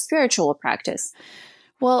more of a spiritual practice.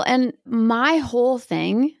 Well, and my whole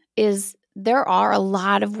thing is there are a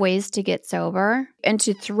lot of ways to get sober and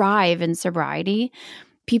to thrive in sobriety.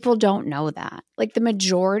 People don't know that. Like the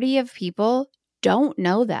majority of people don't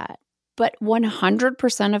know that, but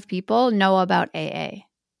 100% of people know about AA.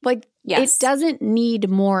 Like It doesn't need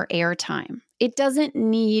more airtime. It doesn't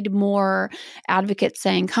need more advocates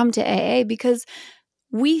saying, come to AA, because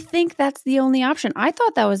we think that's the only option. You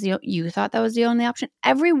thought that was the only option.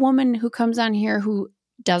 Every woman who comes on here who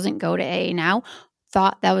doesn't go to AA now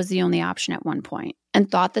thought that was the only option at one point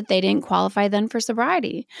and thought that they didn't qualify then for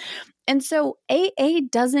sobriety. And so AA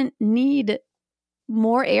doesn't need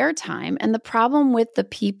more airtime. And the problem with the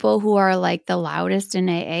people who are like the loudest in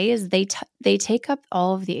AA is they take up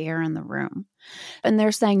all of the air in the room. And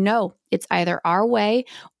they're saying, no, it's either our way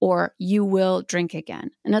or you will drink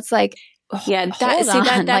again. And it's like,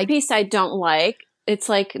 that piece I don't like. It's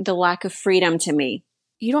like the lack of freedom to me.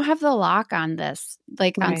 You don't have the lock on this,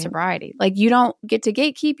 on sobriety. Like you don't get to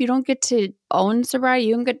gatekeep. You don't get to own sobriety.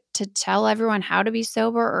 You don't get to tell everyone how to be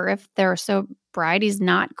sober or if their sobriety is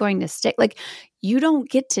not going to stick. Like you don't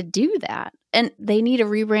get to do that. And they need a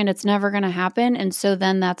rebrand. It's never going to happen. And so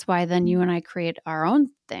then that's why then you and I create our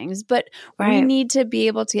own things. But we need to be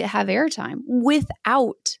able to have airtime.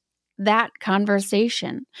 Without that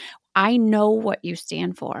conversation, I know what you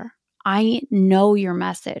stand for. I know your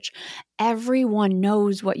message. Everyone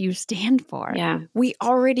knows what you stand for. Yeah. We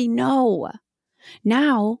already know.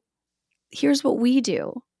 Now, here's what we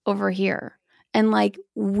do over here. And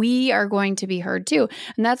we are going to be heard too.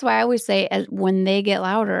 And that's why I always say when they get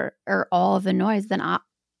louder or all of the noise, then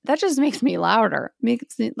that just makes me louder.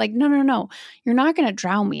 Makes it no. You're not going to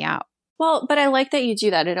drown me out. Well, but I like that you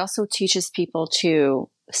do that. It also teaches people to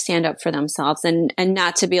stand up for themselves and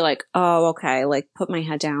not to be like, oh, okay, put my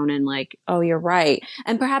head down and oh, you're right.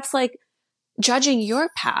 And perhaps judging your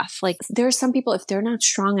path. There are some people, if they're not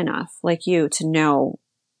strong enough like you to know,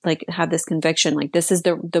 have this conviction, this is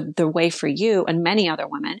the way for you and many other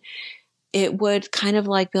women, it would kind of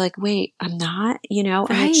be like, wait, I'm not, and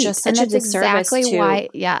it's just such a disservice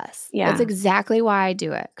That's exactly why I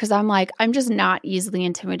do it. Cause I'm just not easily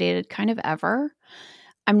intimidated kind of ever.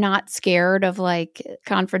 I'm not scared of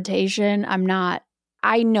confrontation.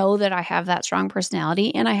 I know that I have that strong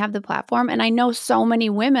personality and I have the platform. And I know so many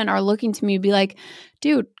women are looking to me to be like,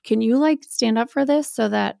 dude, can you stand up for this so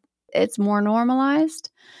that it's more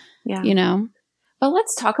normalized? Yeah. But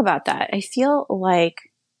let's talk about that. I feel like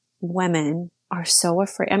women are so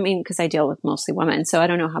afraid. I mean, because I deal with mostly women, so I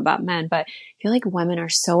don't know how about men, but I feel like women are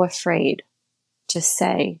so afraid to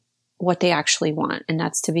say what they actually want, and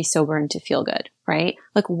that's to be sober and to feel good, right?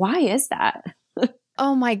 Why is that?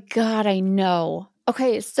 Oh my God, I know.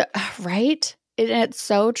 Okay, so right? It's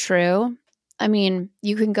so true. I mean,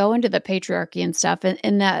 you can go into the patriarchy and stuff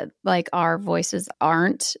and that our voices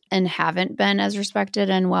aren't and haven't been as respected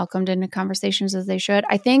and welcomed into conversations as they should.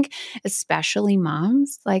 I think especially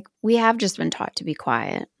moms, we have just been taught to be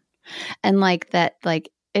quiet. And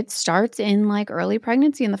it starts in early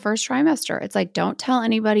pregnancy in the first trimester. It's don't tell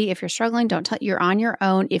anybody if you're struggling, you're on your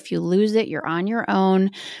own. If you lose it, you're on your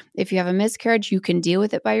own. If you have a miscarriage, you can deal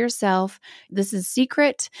with it by yourself. This is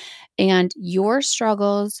secret. And your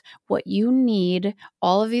struggles, what you need,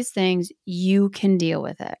 all of these things, you can deal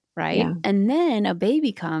with it. Right. Yeah. And then a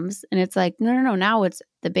baby comes and it's no. Now it's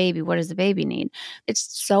the baby. What does the baby need? It's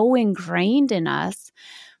so ingrained in us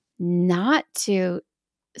not to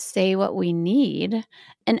say what we need.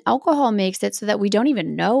 And alcohol makes it so that we don't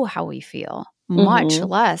even know how we feel, much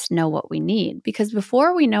less know what we need. Because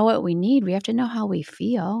before we know what we need, we have to know how we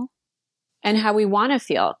feel. And how we want to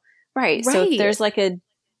feel. Right. So if Right. there's like a,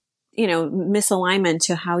 misalignment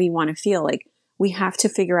to how you want to feel, like we have to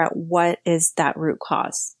figure out what is that root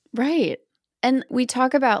cause. Right. And we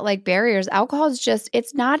talk about like barriers. Alcohol is just,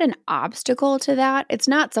 it's not an obstacle to that. It's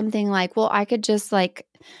not something like, well, I could just like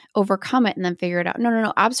overcome it and then figure it out.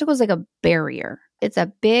 No. Obstacle is like a barrier. It's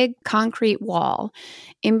a big concrete wall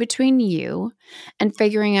in between you and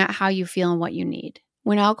figuring out how you feel and what you need.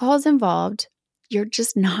 When alcohol is involved, you're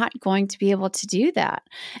just not going to be able to do that.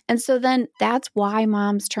 And so then that's why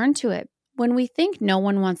moms turn to it. When we think no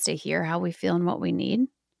one wants to hear how we feel and what we need,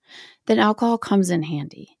 then alcohol comes in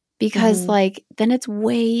handy. Because then it's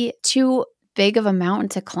way too big of a mountain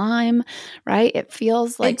to climb, right? It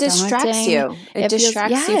feels like it distracts daunting. you. It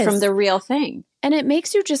distracts you from the real thing. And it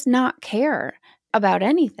makes you just not care about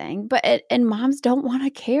anything. And moms don't want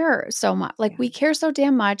to care so much. Like we care so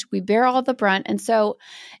damn much. We bear all the brunt. And so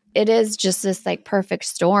it is just this like perfect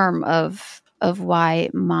storm of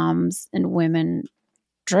why moms and women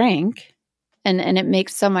drink. And it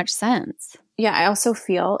makes so much sense. Yeah, I also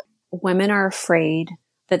feel women are afraid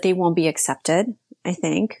that they won't be accepted, I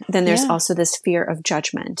think. Then there's also this fear of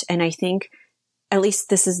judgment. And I think at least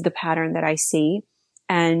this is the pattern that I see.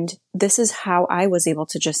 And this is how I was able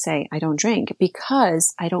to just say, I don't drink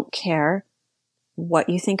because I don't care what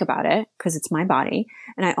you think about it because it's my body.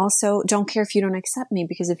 And I also don't care if you don't accept me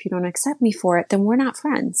because if you don't accept me for it, then we're not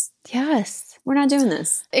friends. Yes. We're not doing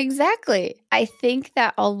this. Exactly. I think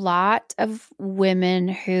that a lot of women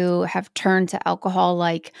who have turned to alcohol,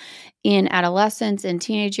 like in adolescence, in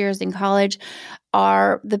teenage years, in college,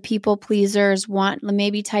 are the people pleasers,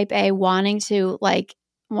 maybe type A, wanting to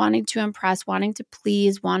impress, wanting to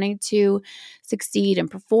please, wanting to succeed and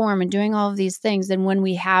perform and doing all of these things. And when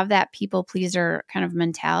we have that people pleaser kind of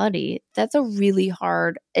mentality, that's a really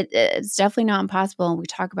hard, it's definitely not impossible. And we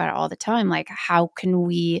talk about it all the time. Like, how can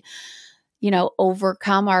we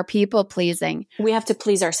overcome our people pleasing? We have to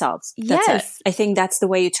please ourselves. That's it. I think that's the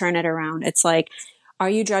way you turn it around. It's like, are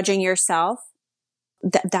you judging yourself?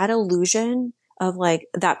 That illusion of like,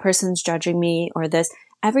 that person's judging me or this,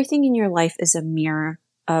 everything in your life is a mirror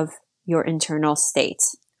of your internal state.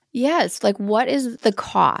 Yes. Like, what is the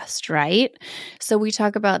cost, right? So we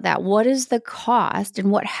talk about that. What is the cost and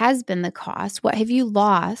what has been the cost? What have you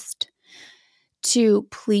lost to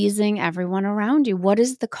pleasing everyone around you? What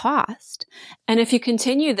is the cost? And if you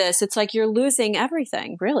continue this, it's like you're losing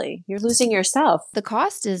everything, really. You're losing yourself. The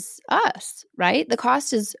cost is us, right? The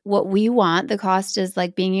cost is what we want. The cost is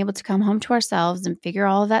like being able to come home to ourselves and figure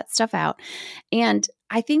all of that stuff out. And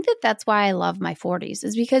I think that that's why I love my 40s,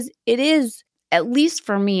 is because it is, at least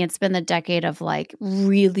for me, it's been the decade of like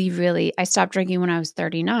really, really, I stopped drinking when I was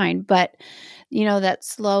 39, but that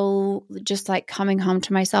slow, just like coming home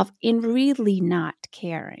to myself and really not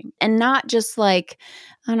caring, and not just like,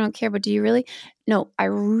 I don't care, but do you really? No, I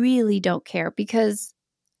really don't care, because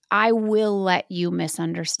I will let you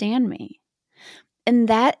misunderstand me. And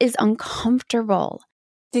that is uncomfortable.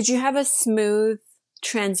 Did you have a smooth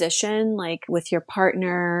transition, like with your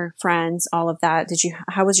partner, friends, all of that?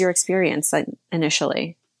 How was your experience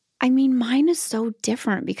initially? I mean, mine is so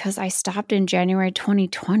different because I stopped in January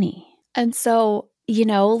 2020. And so,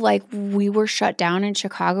 like we were shut down in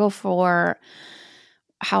Chicago for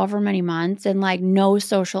however many months and like no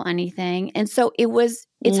social anything. And so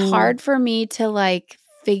it's hard for me to like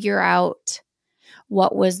figure out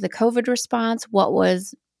what was the COVID response, what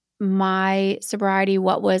was my sobriety,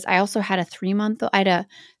 I also had a 3-month-old, I had a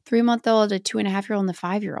 3-month-old, a 2.5-year-old, and a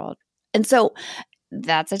 5-year-old. And so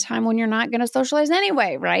that's a time when you're not going to socialize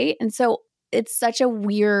anyway, right? And so it's such a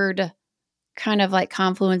weird kind of like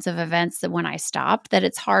confluence of events that when I stopped, that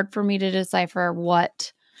it's hard for me to decipher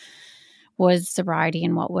what was sobriety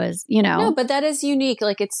and what was, No, but that is unique.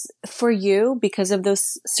 Like, it's for you, because of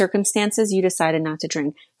those circumstances, you decided not to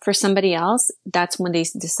drink. For somebody else, that's when they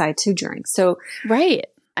decide to drink. So, right.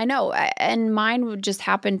 I know. And mine would just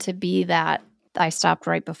happen to be that I stopped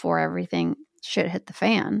right before everything shit hit the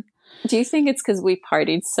fan. Do you think it's because we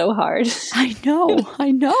partied so hard? I know.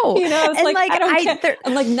 It's like, I don't care.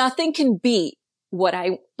 I'm like, nothing can beat what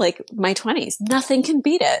I like my 20s. Nothing can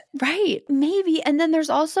beat it. Right. Maybe. And then there's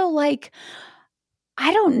also like,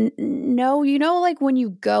 I don't know, like when you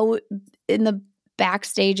go in the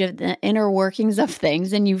backstage of the inner workings of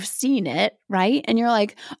things and you've seen it, right? And you're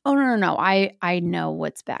like, oh, no. I know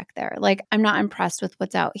what's back there. Like, I'm not impressed with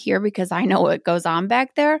what's out here because I know what goes on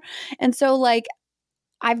back there. And so like,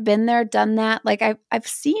 I've been there, done that. Like I've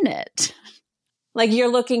seen it. Like,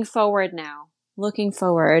 you're looking forward now. looking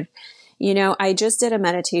forward. I just did a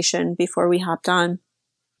meditation before we hopped on.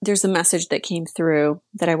 There's a message that came through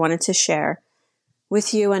that I wanted to share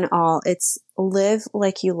with you and all. It's live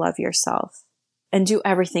like you love yourself and do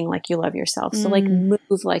everything like you love yourself. So like move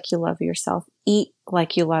like you love yourself, eat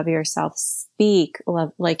like you love yourself, speak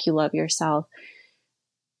like you love yourself.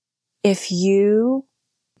 If you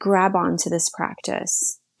grab onto this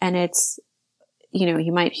practice and it's,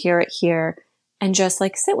 you might hear it here and just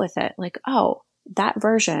like sit with it. Like, oh, that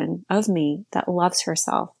version of me that loves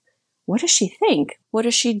herself. What does she think? What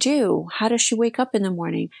does she do? How does she wake up in the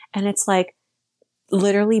morning? And it's like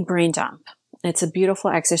literally brain dump. It's a beautiful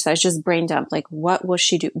exercise. Just brain dump. Like, what will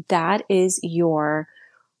she do? That is your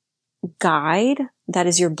guide. That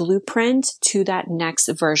is your blueprint to that next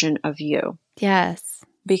version of you. Yes.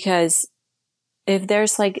 Because if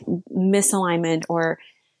there's like misalignment or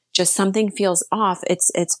just something feels off,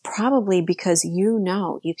 it's probably because you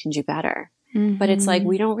can do better. Mm-hmm. But it's like,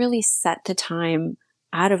 we don't really set the time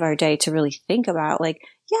out of our day to really think about like,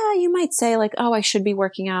 yeah, you might say like, oh, I should be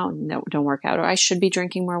working out. No, don't work out. Or I should be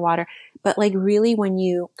drinking more water. But like really when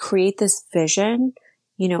you create this vision,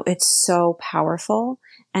 it's so powerful,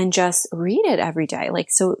 and just read it every day.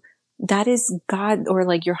 Like, so that is God or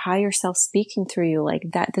like your higher self speaking through you, like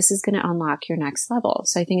that, this is going to unlock your next level.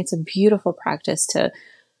 So I think it's a beautiful practice to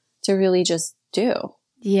really just do.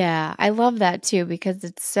 Yeah. I love that too, because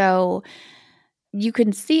it's so, you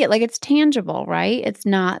can see it, like it's tangible, right? It's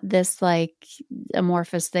not this like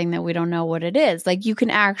amorphous thing that we don't know what it is. Like you can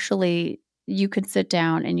sit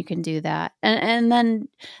down and you can do that. And then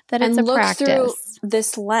that it's a practice. Look through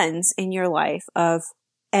this lens in your life of,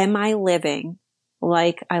 am I living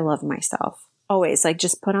like I love myself? Always like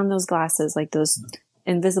just put on those glasses, like those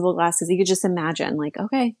invisible glasses. You could just imagine like,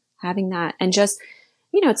 okay, having that and just,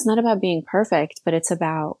 it's not about being perfect, but it's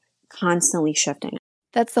about constantly shifting.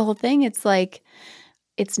 That's the whole thing. It's like,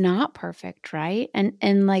 it's not perfect, right?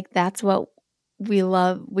 And like, that's what we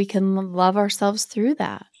love. We can love ourselves through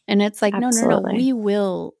that. And it's like, Absolutely. No, we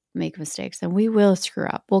will make mistakes and we will screw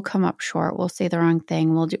up. We'll come up short. We'll say the wrong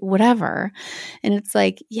thing. We'll do whatever. And it's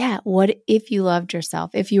like, yeah, what if you loved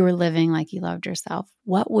yourself? If you were living like you loved yourself,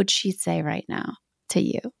 what would she say right now to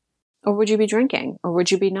you? Or would you be drinking? Or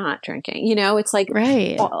would you be not drinking? It's like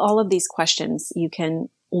right. all of these questions, you can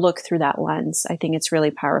look through that lens. I think it's really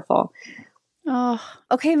powerful. Oh,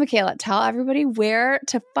 okay, Michaela, tell everybody where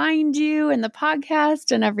to find you and the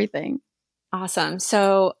podcast and everything. Awesome.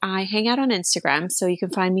 So I hang out on Instagram. So you can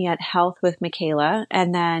find me at Health with Michaela,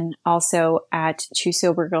 and then also at Two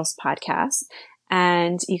Sober Girls Podcast.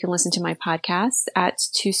 And you can listen to my podcast at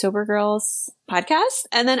Two Sober Girls Podcast.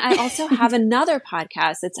 And then I also have another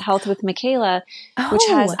podcast. It's Health with Michaela, which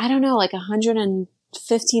has, I don't know, like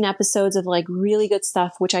 115 episodes of like really good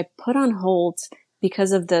stuff, which I put on hold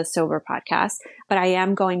because of the Sober podcast, but I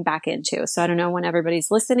am going back into. So I don't know when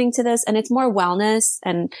everybody's listening to this, and it's more wellness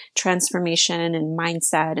and transformation and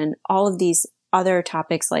mindset and all of these other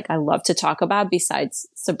topics like I love to talk about besides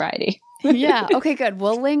sobriety. Yeah. Okay, good.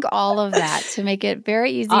 We'll link all of that to make it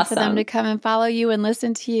very easy for them to come and follow you and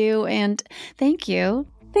listen to you. And thank you.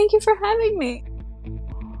 Thank you for having me.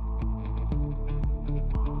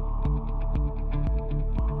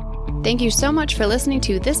 Thank you so much for listening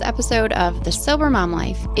to this episode of The Sober Mom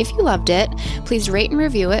Life. If you loved it, please rate and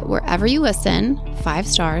review it wherever you listen. 5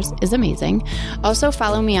 stars is amazing. Also,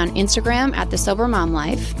 follow me on Instagram at The Sober Mom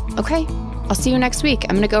Life. Okay, I'll see you next week.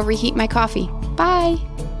 I'm going to go reheat my coffee. Bye.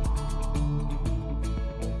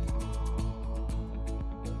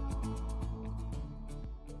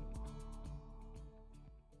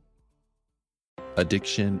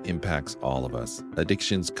 Addiction impacts all of us.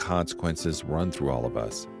 Addiction's consequences run through all of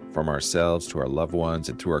us. From ourselves to our loved ones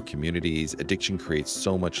and through our communities, addiction creates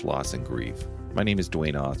so much loss and grief. My name is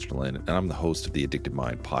Dwayne Osterlin, and I'm the host of the Addicted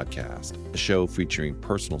Mind podcast, a show featuring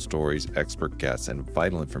personal stories, expert guests, and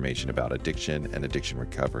vital information about addiction and addiction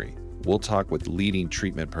recovery. We'll talk with leading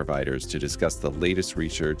treatment providers to discuss the latest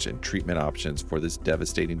research and treatment options for this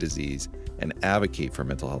devastating disease and advocate for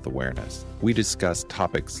mental health awareness. We discuss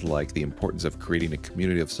topics like the importance of creating a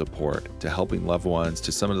community of support, to helping loved ones,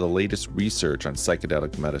 to some of the latest research on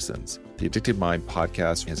psychedelic medicines. The Addicted Mind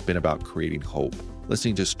podcast has been about creating hope,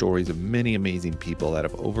 listening to stories of many amazing people that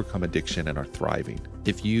have overcome addiction and are thriving.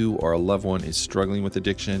 If you or a loved one is struggling with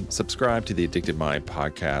addiction, subscribe to the Addicted Mind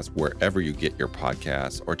podcast wherever you get your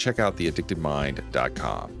podcasts, or check out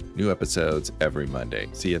theaddictedmind.com. New episodes every Monday.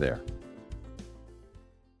 See you there.